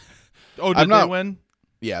 Did they win?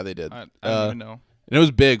 Yeah, they did. I don't even know. And it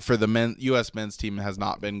was big for the U.S. men's team has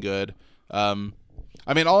not been good. I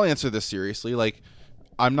mean, I'll answer this seriously. Like,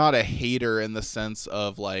 I'm not a hater in the sense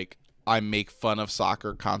of, like, I make fun of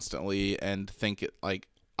soccer constantly and think it, like,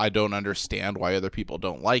 I don't understand why other people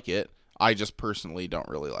don't like it. I just personally don't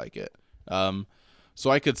really like it.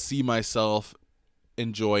 So I could see myself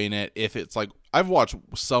enjoying it if it's like, I've watched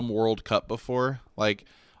some World Cup before. Like,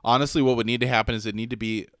 honestly, what would need to happen is it need to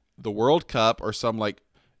be the World Cup or some like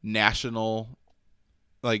national,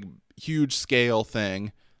 like huge scale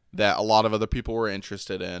thing that a lot of other people were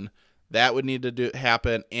interested in. That would need to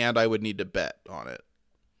happen, and I would need to bet on it.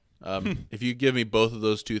 If you give me both of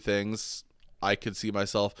those two things, I could see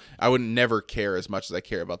myself, I would never care as much as I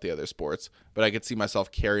care about the other sports, but I could see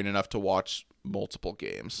myself caring enough to watch multiple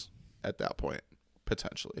games at that point,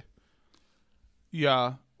 potentially.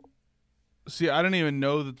 Yeah. See, I didn't even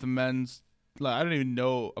know that I didn't even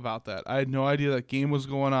know about that. I had no idea that game was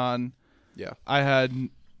going on. Yeah. I had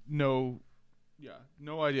no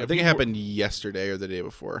idea. I think it happened yesterday or the day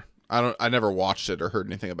before. I never watched it or heard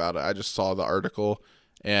anything about it. I just saw the article,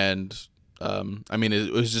 and I mean,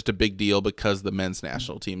 it was just a big deal because the men's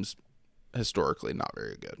national team's historically not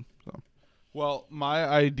very good. So. Well, my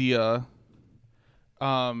idea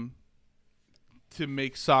to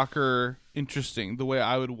make soccer interesting, the way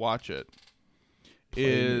I would watch it,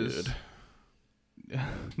 is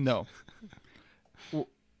no, well,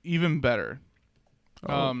 even better.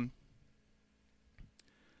 Oh.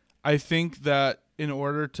 I think that in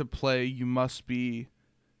order to play, you must be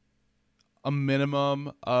a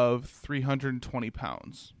minimum of 320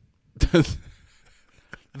 pounds.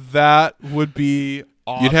 That would be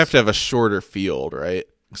awesome. You'd have to have a shorter field, right?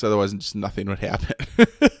 Because otherwise just nothing would happen.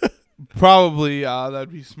 Probably,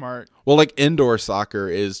 that'd be smart. Well, like indoor soccer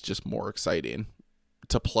is just more exciting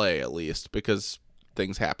to play, at least, because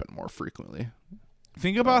things happen more frequently.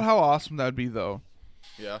 Think about how awesome that would be, though.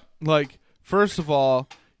 Yeah. Like, first of all,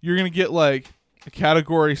 you're going to get, like, a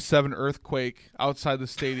Category 7 earthquake outside the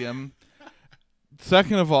stadium.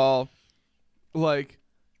 Second of all, like,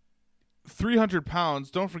 300 pounds,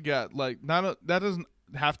 don't forget, like, that doesn't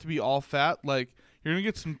have to be all fat. Like, you're going to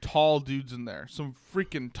get some tall dudes in there, some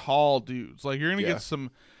freaking tall dudes. Like, you're going to get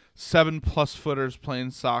some 7+ footers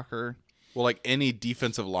playing soccer. Well, like any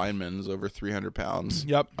defensive lineman is over 300 pounds.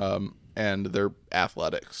 Yep. And they're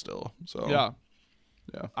athletic still. So yeah.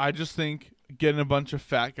 I just think getting a bunch of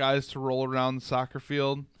fat guys to roll around the soccer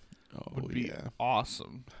field would be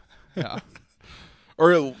awesome. Yeah.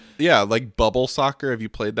 Or, like bubble soccer. Have you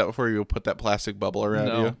played that before? You'll put that plastic bubble around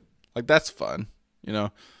you. Like, that's fun. You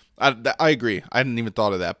know, I agree. I hadn't even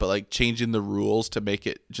thought of that, but like changing the rules to make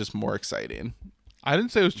it just more exciting. I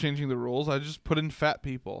didn't say it was changing the rules. I just put in fat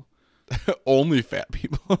people. Only fat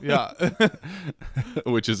people. Yeah.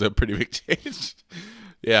 Which is a pretty big change.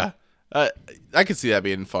 Yeah. I could see that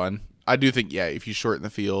being fun. I do think, if you shorten the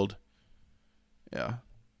field. Yeah.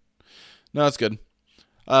 No, that's good.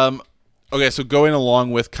 Okay, so going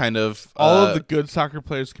along with kind of... all of the good soccer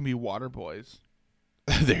players can be water boys.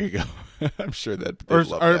 There you go. I'm sure that...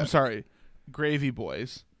 I'm sorry. Gravy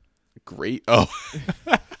boys. Great. Oh.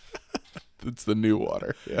 It's the new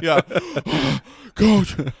water. Yeah.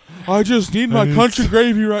 Coach, I just need my country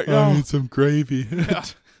gravy right now. I need some gravy. Yeah.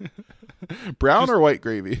 Brown or white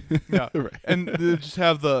gravy? Yeah. Right. And they just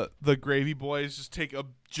have the gravy boys just take a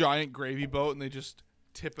giant gravy boat and they just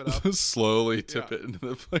tip it up. Slowly tip it into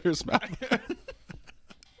the player's mouth.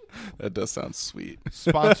 That does sound sweet.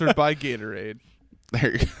 Sponsored by Gatorade.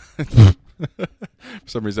 There you go. For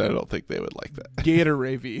some reason, I don't think they would like that.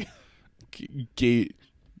 Gatorade.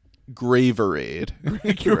 Graverade.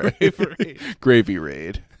 Gatorade. Gravy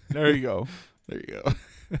Raid. There you go. There you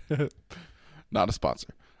go. Not a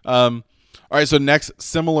sponsor. All right, so next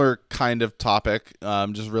similar kind of topic,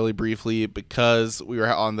 just really briefly, because we were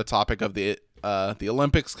on the topic of the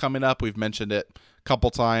Olympics coming up. We've mentioned it a couple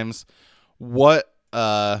times. What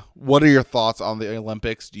are your thoughts on the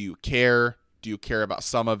Olympics? Do you care? Do you care about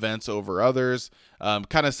some events over others?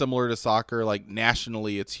 Kind of similar to soccer, like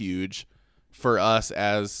nationally it's huge. For us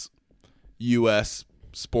as U.S.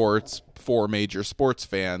 sports, 4 major sports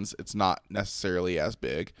fans, it's not necessarily as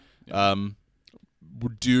big. Yeah.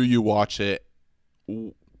 Do you watch it?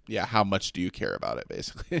 Yeah, how much do you care about it,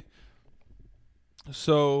 basically?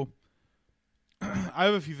 So, I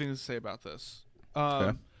have a few things to say about this.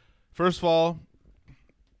 Okay. First of all,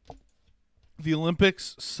 the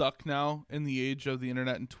Olympics suck now in the age of the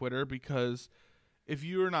internet and Twitter, because if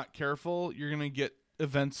you are not careful, you're going to get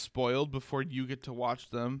events spoiled before you get to watch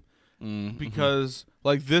them. Mm-hmm. Because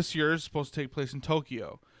like this year is supposed to take place in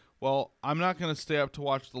Tokyo. Well, I'm not going to stay up to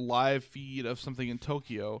watch the live feed of something in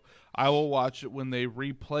Tokyo. I will watch it when they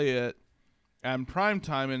replay it at prime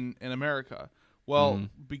time in America. Well,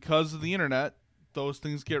 because of the internet, those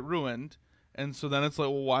things get ruined. And so then it's like,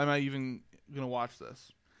 well, why am I even going to watch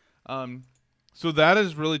this? So that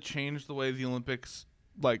has really changed the way the Olympics,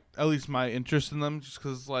 like at least my interest in them, just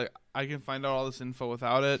because like I can find out all this info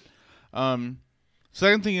without it.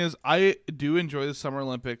 Second thing is I do enjoy the Summer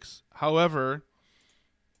Olympics. However,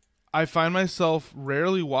 I find myself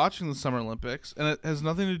rarely watching the Summer Olympics, and it has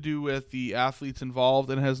nothing to do with the athletes involved,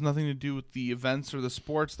 and it has nothing to do with the events or the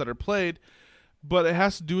sports that are played, but it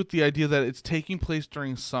has to do with the idea that it's taking place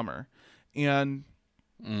during summer. And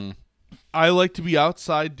I like to be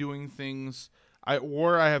outside doing things,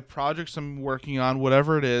 or I have projects I'm working on,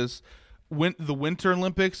 whatever it is. The Winter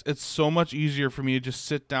Olympics, it's so much easier for me to just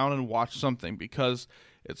sit down and watch something because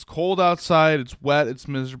it's cold outside, it's wet, it's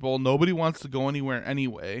miserable. Nobody wants to go anywhere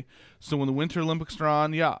anyway. So when the Winter Olympics are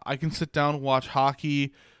on, yeah, I can sit down and watch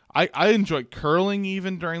hockey. I enjoy curling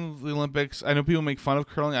even during the Olympics. I know people make fun of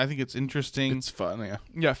curling. I think it's interesting. It's fun, yeah.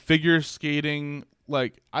 Yeah, figure skating,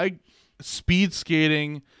 speed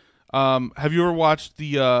skating. Have you ever watched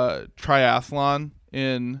the triathlon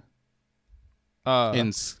in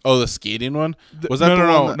the skating one? Was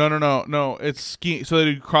that No. It's skiing. So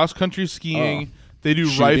they do cross country skiing. They do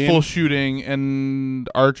shooting? Rifle shooting and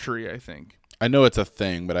archery, I think. I know it's a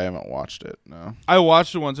thing, but I haven't watched it. No. I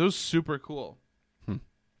watched it once. It was super cool.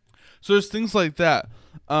 So there's things like that.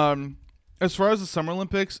 As far as the Summer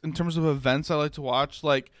Olympics, in terms of events I like to watch,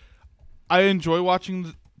 like I enjoy watching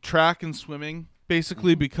the track and swimming,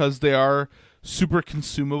 basically because they are super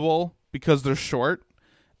consumable because they're short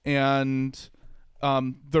and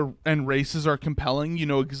races are compelling. You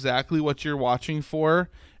know exactly what you're watching for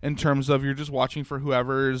in terms of you're just watching for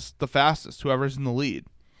whoever's the fastest, whoever's in the lead.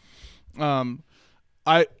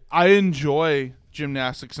 I enjoy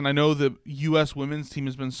gymnastics, and I know the U.S. women's team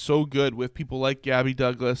has been so good with people like Gabby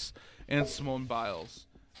Douglas and Simone Biles.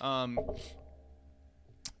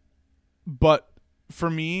 But for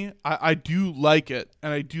me, I do like it,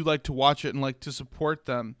 and I do like to watch it and like to support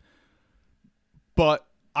them. But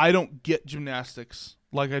I don't get gymnastics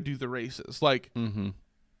like I do the races. Like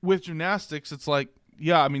with gymnastics, it's like,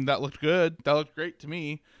 yeah, I mean, that looked good. That looked great to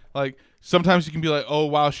me. Like sometimes you can be like, oh,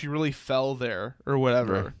 wow, she really fell there or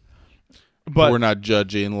whatever. Right. But we're not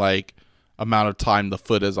judging like amount of time the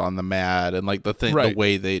foot is on the mat and like the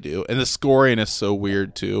way they do. And the scoring is so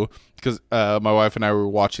weird too, because my wife and I were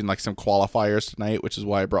watching like some qualifiers tonight, which is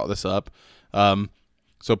why I brought this up.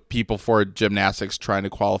 So people for gymnastics trying to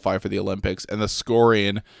qualify for the Olympics, and the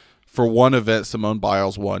scoring for one event, Simone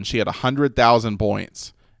Biles won. She had 100,000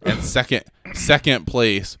 points, and second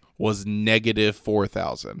place was negative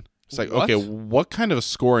 4,000. It's like, okay, what kind of a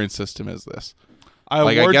scoring system is this?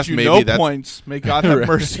 I guess you maybe no points. May God have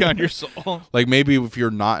mercy on your soul. Like maybe if you're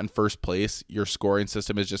not in first place, your scoring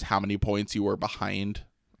system is just how many points you were behind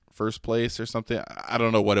first place or something. I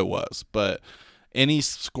don't know what it was, but any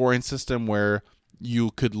scoring system where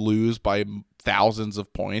you could lose by thousands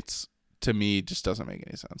of points, to me, just doesn't make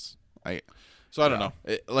any sense. I don't know.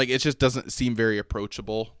 It just doesn't seem very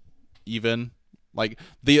approachable. Even like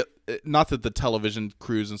not that the television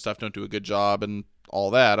crews and stuff don't do a good job and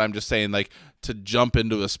all that. I'm just saying, like, to jump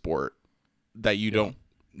into a sport that you don't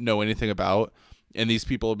know anything about, and these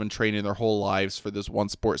people have been training their whole lives for this one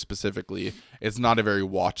sport specifically, it's not a very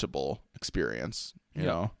watchable experience. You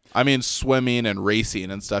know, I mean, swimming and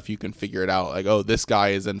racing and stuff, you can figure it out. Like, oh, this guy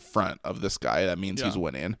is in front of this guy. That means he's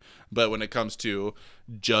winning. But when it comes to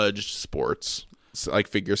judged sports, like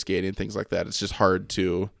figure skating, things like that, it's just hard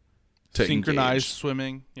to synchronize engage.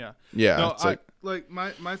 Swimming. Yeah. Yeah. No, It's like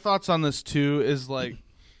my thoughts on this too is like,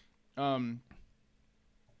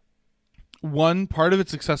 one part of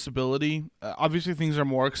its accessibility. Obviously, things are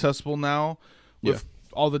more accessible now with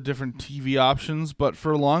all the different TV options. But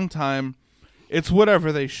for a long time, it's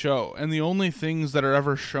whatever they show, and the only things that are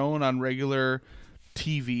ever shown on regular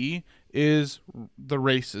TV is the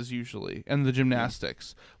races usually and the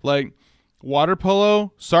gymnastics. Like water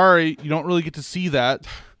polo, sorry, you don't really get to see that.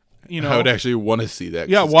 You know, I would actually want to see that. 'Cause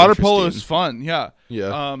yeah, it's water polo interesting. is fun. Yeah,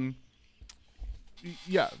 Yeah.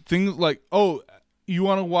 yeah. Things like, oh, you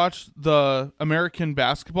want to watch the American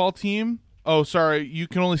basketball team? Oh, sorry, you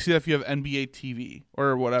can only see that if you have NBA TV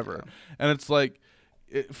or whatever. And it's like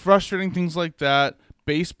frustrating things like that.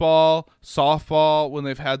 Baseball, softball, when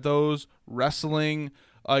they've had those, wrestling,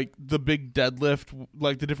 like the big deadlift,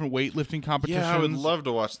 like the different weightlifting competitions. Yeah, I would love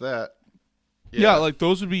to watch that. Yeah, like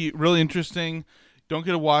those would be really interesting. Don't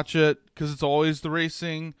get to watch it because it's always the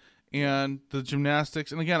racing and the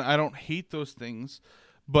gymnastics. And again, I don't hate those things,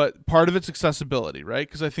 but part of it's accessibility, right?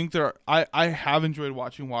 Because I think I have enjoyed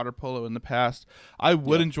watching water polo in the past. I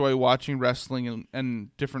would enjoy watching wrestling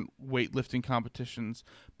and different weightlifting competitions.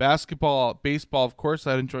 Basketball, baseball, of course,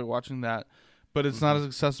 I'd enjoy watching that, but it's not as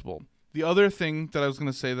accessible. The other thing that I was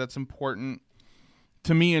going to say that's important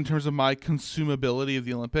to me in terms of my consumability of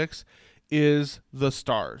the Olympics is the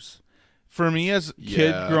stars. For me as a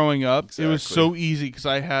kid growing up, it was so easy because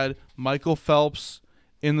I had Michael Phelps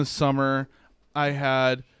in the summer. I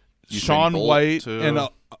had Shaun Bolt, White too. and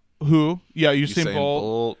who? Yeah, Usain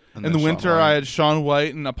Bolt. and In then the winter, Shaun I White. had Shaun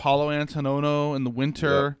White and Apollo Antonono. In the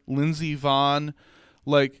winter, Lindsey Vonn.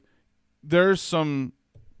 Like, there's some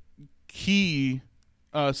key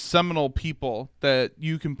seminal people that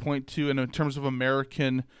you can point to in terms of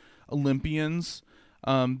American Olympians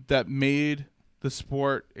that made the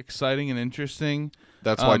sport exciting and interesting.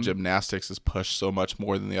 That's why gymnastics is pushed so much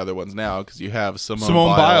more than the other ones now, because you have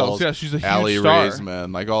Simone Biles. Yeah, she's a huge Allie star.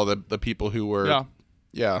 Raisman, like all the people who were.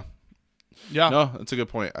 Yeah. No, that's a good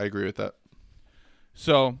point. I agree with that.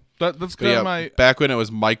 So that's But kind of my. back when it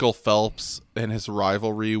was Michael Phelps and his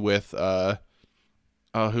rivalry with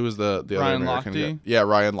who was the other Ryan American Lochte? guy? Yeah,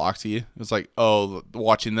 Ryan Lochte. It was like,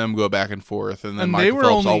 watching them go back and forth, and then And they Michael were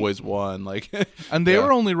Phelps only- always won. Like, And they Yeah.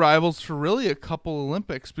 were only rivals for really a couple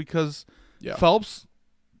Olympics because Phelps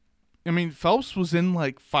was in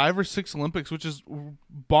like 5 or 6 Olympics, which is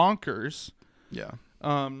bonkers. Yeah.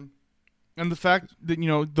 And the fact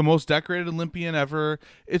that, the most decorated Olympian ever,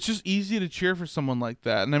 it's just easy to cheer for someone like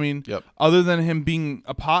that. And I mean, other than him being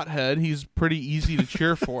a pothead, he's pretty easy to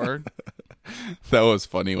cheer for. That was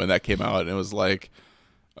funny when that came out, and it was like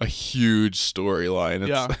a huge storyline.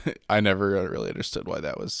 I never really understood why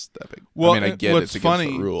that was that big. Well, I mean, I get what's it's against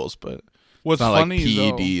funny- the rules, but What's it's not funny like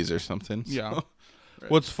though, PEDs or something. so. Yeah.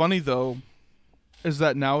 What's funny though is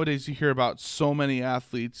that nowadays you hear about so many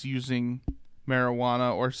athletes using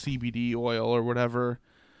marijuana or CBD oil or whatever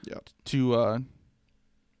to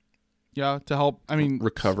help. I mean,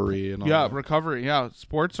 recovery and all that. recovery. Yeah,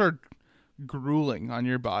 sports are grueling on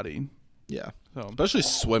your body. Yeah. So Especially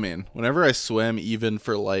swimming. Whenever I swim, even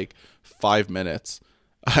for like 5 minutes,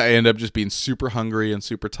 I end up just being super hungry and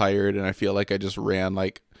super tired, and I feel like I just ran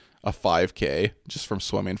like a 5K just from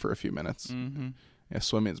swimming for a few minutes. Mm-hmm. Yeah,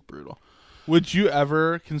 swimming is brutal. would you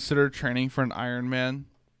ever consider training for an Ironman?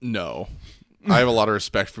 No. I have a lot of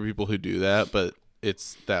respect for people who do that, but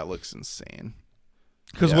that looks insane.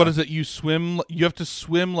 Because what is it? You have to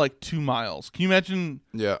swim like 2 miles. Can you imagine?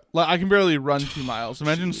 Yeah. Like, I can barely run 2 miles.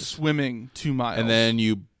 Imagine swimming 2 miles. And then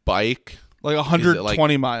you bike. like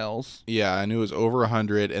 120 miles. Yeah, I knew it was over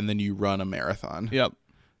 100, and then you run a marathon. Yep.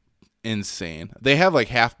 Insane. They have like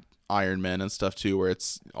half Ironman and stuff too, where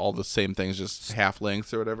it's all the same things, just half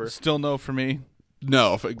length or whatever. Still no for me.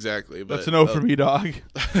 No, exactly. But That's a no for me, dog.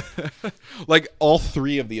 like all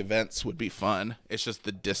 3 of the events would be fun. It's just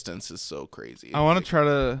the distance is so crazy. I want to try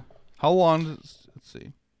to. How long? Let's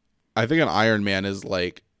see. I think an Ironman is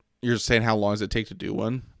like, you're saying how long does it take to do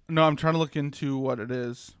one? No, I'm trying to look into what it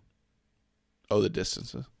is. Oh, the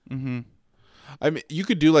distances. Mm-hmm. I mean, you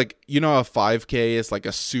could do like, a 5K is like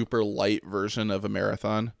a super light version of a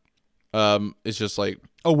marathon. It's just like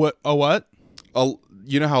What?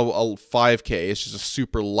 you know how a 5K is just a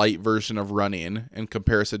super light version of running in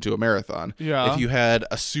comparison to a marathon. Yeah. If you had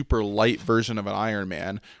a super light version of an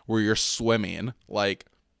Ironman where you're swimming,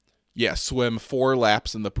 swim 4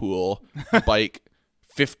 laps in the pool, bike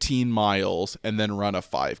 15 miles, and then run a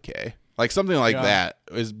 5K. Like something like Yeah. that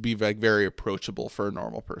is be like very approachable for a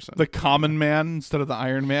normal person. The common man instead of the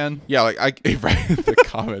Iron Man. Yeah, like right, the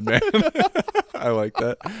common man. I like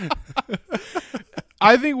that.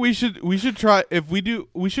 I think we should try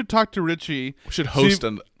we should talk to Richie. We should host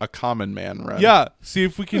a common man run. Yeah, see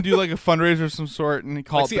if we can do like a fundraiser of some sort and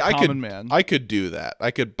call Like, it the common man. I could do that.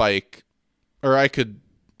 I could bike, or I could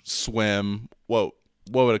swim. What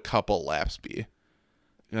would a couple laps be?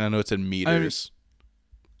 I know it's in meters.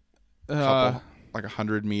 Couple, like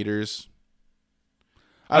 100 meters.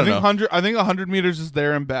 I think 100 meters is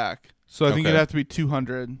there and back. So I think it'd have to be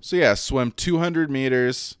 200. So yeah, swim 200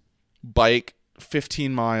 meters, bike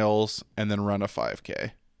 15 miles, and then run a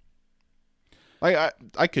 5K.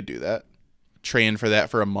 I could do that. Train for that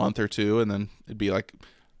for a month or two, and then it'd be like,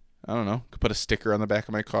 I don't know, could put a sticker on the back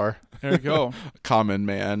of my car. There you go. Common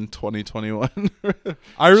Man 2021.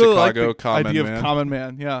 I really Chicago like the Common idea Man. of common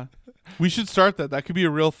man. Yeah, we should start that. That could be a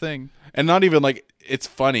real thing. And not even like it's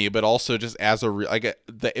funny, but also just as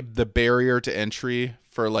the barrier to entry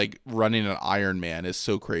for like running an Ironman is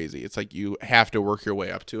so crazy. It's like you have to work your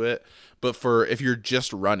way up to it. But if you're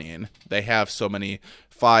just running, they have so many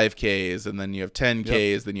 5Ks, and then you have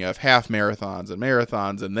 10Ks, then you have half marathons,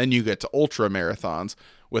 and then you get to ultra marathons.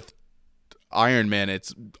 With Ironman,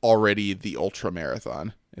 it's already the ultra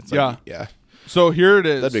marathon. It's like, yeah. So here it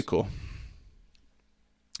is. That'd be cool.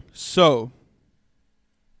 So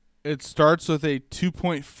it starts with a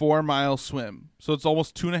 2.4 mile swim. So it's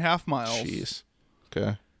almost 2.5 miles. Jeez.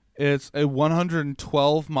 Okay. It's a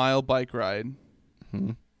 112 mile bike ride,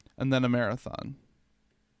 Mm-hmm. and then a marathon.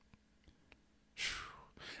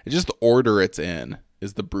 It's just the order it's in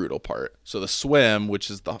is the brutal part. So the swim, which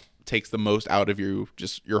is takes the most out of you,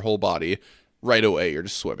 just your whole body, right away you're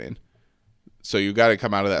just swimming. So you got to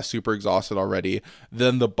come out of that super exhausted already.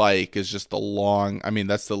 Then the bike is just the long,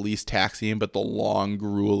 that's the least taxing, but the long,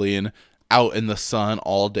 grueling, out in the sun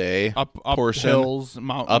all day Up portion. hills,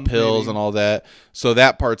 mountains. Up hills maybe. and all that. So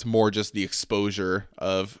that part's more just the exposure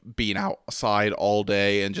of being outside all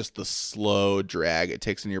day and just the slow drag it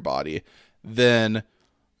takes in your body. Then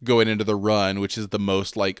going into the run, which is the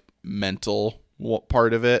most like mental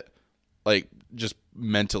part of it, like just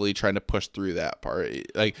mentally trying to push through that part.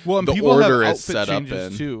 Like Well, and the people order have it's outfit set up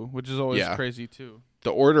changes in too, which is always crazy too.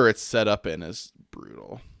 The order it's set up in is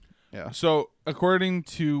brutal. Yeah. So, according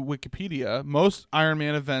to Wikipedia, most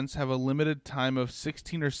Ironman events have a limited time of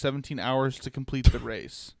 16 or 17 hours to complete the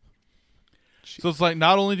race. So it's like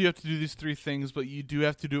not only do you have to do these three things, but you do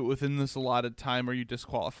have to do it within this allotted time or you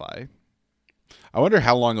disqualify. I wonder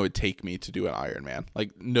how long it would take me to do an Ironman.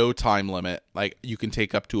 Like no time limit. Like you can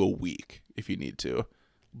take up to a week if you need to,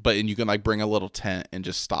 and you can like bring a little tent and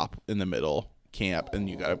just stop in the middle, camp, and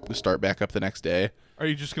you gotta start back up the next day. Are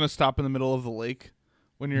you just gonna stop in the middle of the lake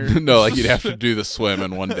when you're? No, like you'd have to do the swim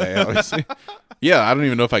in one day. Obviously, yeah. I don't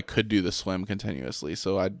even know if I could do the swim continuously,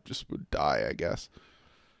 so I just would die, I guess.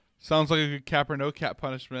 Sounds like a good cap or no cap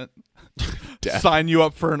punishment. Death. Sign you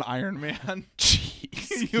up for an Ironman.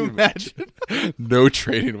 Jeez, Can you imagine? No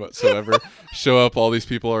training whatsoever. Show up, all these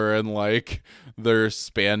people are in like their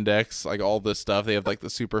spandex, like all this stuff. They have like the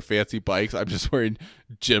super fancy bikes. I'm just wearing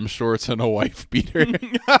gym shorts and a wife beater.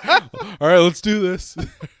 All right, let's do this.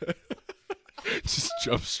 Just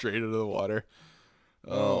jump straight into the water.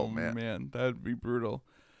 Oh man, that'd be brutal.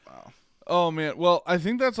 Wow. Oh man, well, I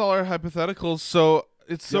think that's all our hypotheticals. So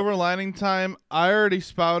it's silver lining time. I already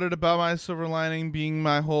spouted about my silver lining being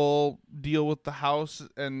my whole deal with the house,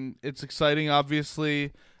 and it's exciting.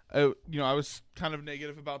 Obviously, I was kind of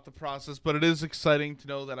negative about the process, but it is exciting to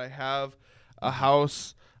know that I have a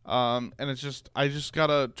house. And I just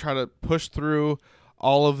gotta try to push through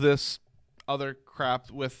all of this other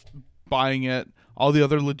crap with buying it, all the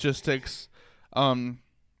other logistics. But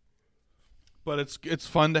it's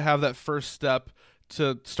fun to have that first step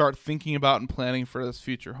to start thinking about and planning for this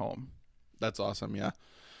future home. That's awesome.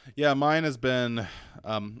 Yeah, mine has been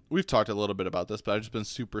we've talked a little bit about this, but I've just been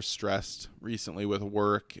super stressed recently with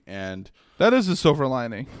work, and that is a silver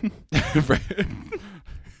lining.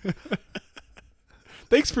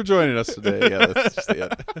 Thanks for joining us today. Yeah, that's just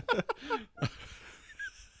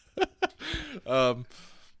it.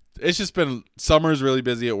 It's just been summer's really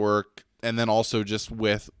busy at work, and then also just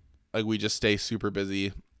with like we just stay super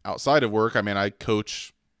busy outside of work. I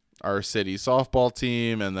coach our city softball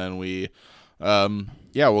team, and then we'll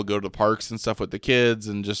go to the parks and stuff with the kids,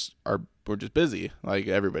 and we're just busy like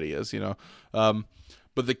everybody is,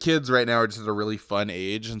 but the kids right now are just at a really fun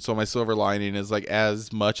age, and so my silver lining is like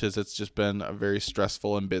as much as it's just been a very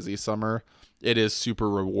stressful and busy summer, it is super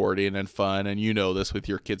rewarding and fun. And this with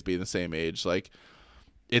your kids being the same age, like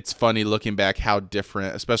it's funny looking back how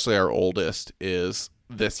different, especially our oldest, is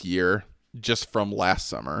this year just from last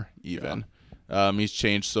summer even. He's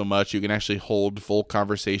changed so much. You can actually hold full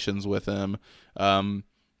conversations with him.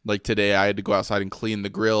 Like today I had to go outside and clean the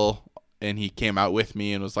grill, and he came out with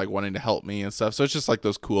me and was like wanting to help me and stuff. So it's just like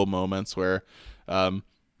those cool moments where,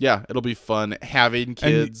 it'll be fun having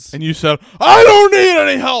kids. And you said, I don't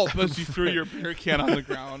need any help, as you threw your beer can on the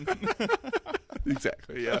ground.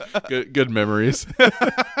 Exactly. Yeah. Good memories.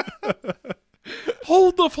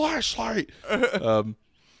 Hold the flashlight.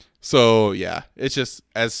 So yeah, it's just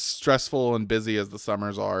as stressful and busy as the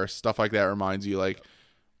summers are. Stuff like that reminds you like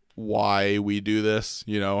why we do this,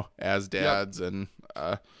 as dads. Yep. And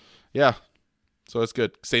so it's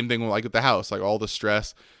good. Same thing like with the house, like all the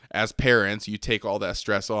stress as parents, you take all that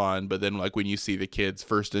stress on, but then like when you see the kids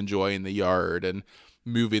first enjoying the yard and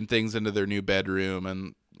moving things into their new bedroom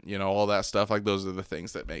and all that stuff, like those are the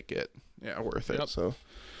things that make it worth it. Yep. So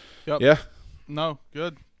yeah, no,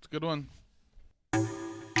 good. It's a good one.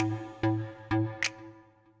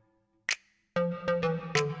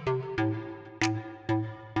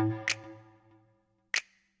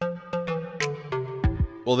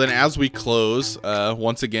 Well, then as we close,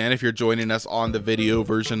 once again, if you're joining us on the video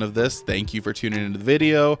version of this, thank you for tuning into the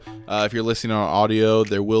video. If you're listening on audio,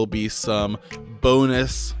 there will be some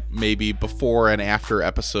bonus, maybe before and after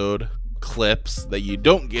episode clips that you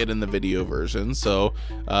don't get in the video version. So,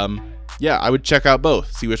 I would check out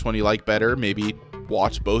both, see which one you like better, maybe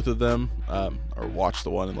watch both of them, or watch the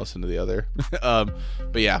one and listen to the other.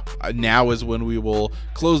 But yeah, now is when we will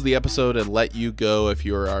close the episode and let you go if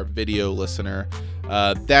you're our video listener.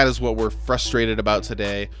 That is what we're frustrated about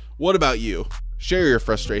today. What about you? Share your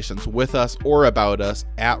frustrations with us or about us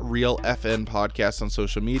at Real FN Podcast on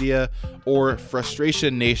social media, or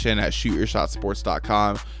Frustration Nation at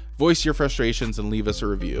shootyourshotsports.com. Voice your frustrations and leave us a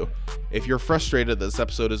review. If you're frustrated that this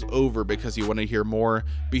episode is over because you want to hear more,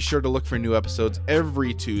 be sure to look for new episodes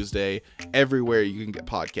every Tuesday, everywhere you can get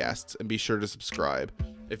podcasts, and be sure to subscribe.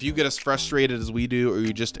 If you get as frustrated as we do, or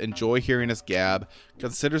you just enjoy hearing us gab,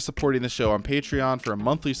 consider supporting the show on Patreon for a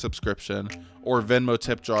monthly subscription, or Venmo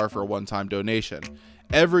tip jar for a one-time donation.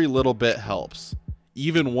 Every little bit helps.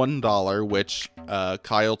 Even $1, which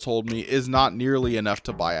Kyle told me is not nearly enough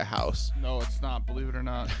to buy a house. No, it's not, believe it or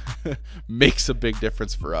not. Makes a big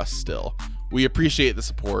difference for us still. We appreciate the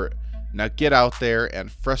support. Now get out there and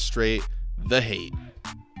frustrate the hate.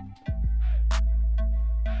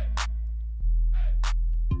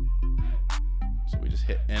 So we just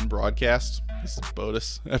hit end broadcast. This is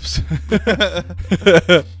bonus episode.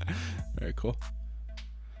 Very cool.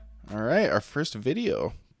 All right, our first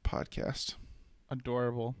video podcast.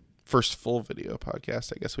 Adorable. First full video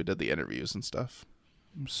podcast. I guess we did the interviews and stuff.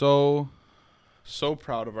 I'm so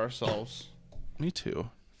proud of ourselves. Me too.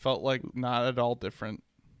 Felt like not at all different.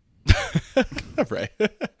 Right.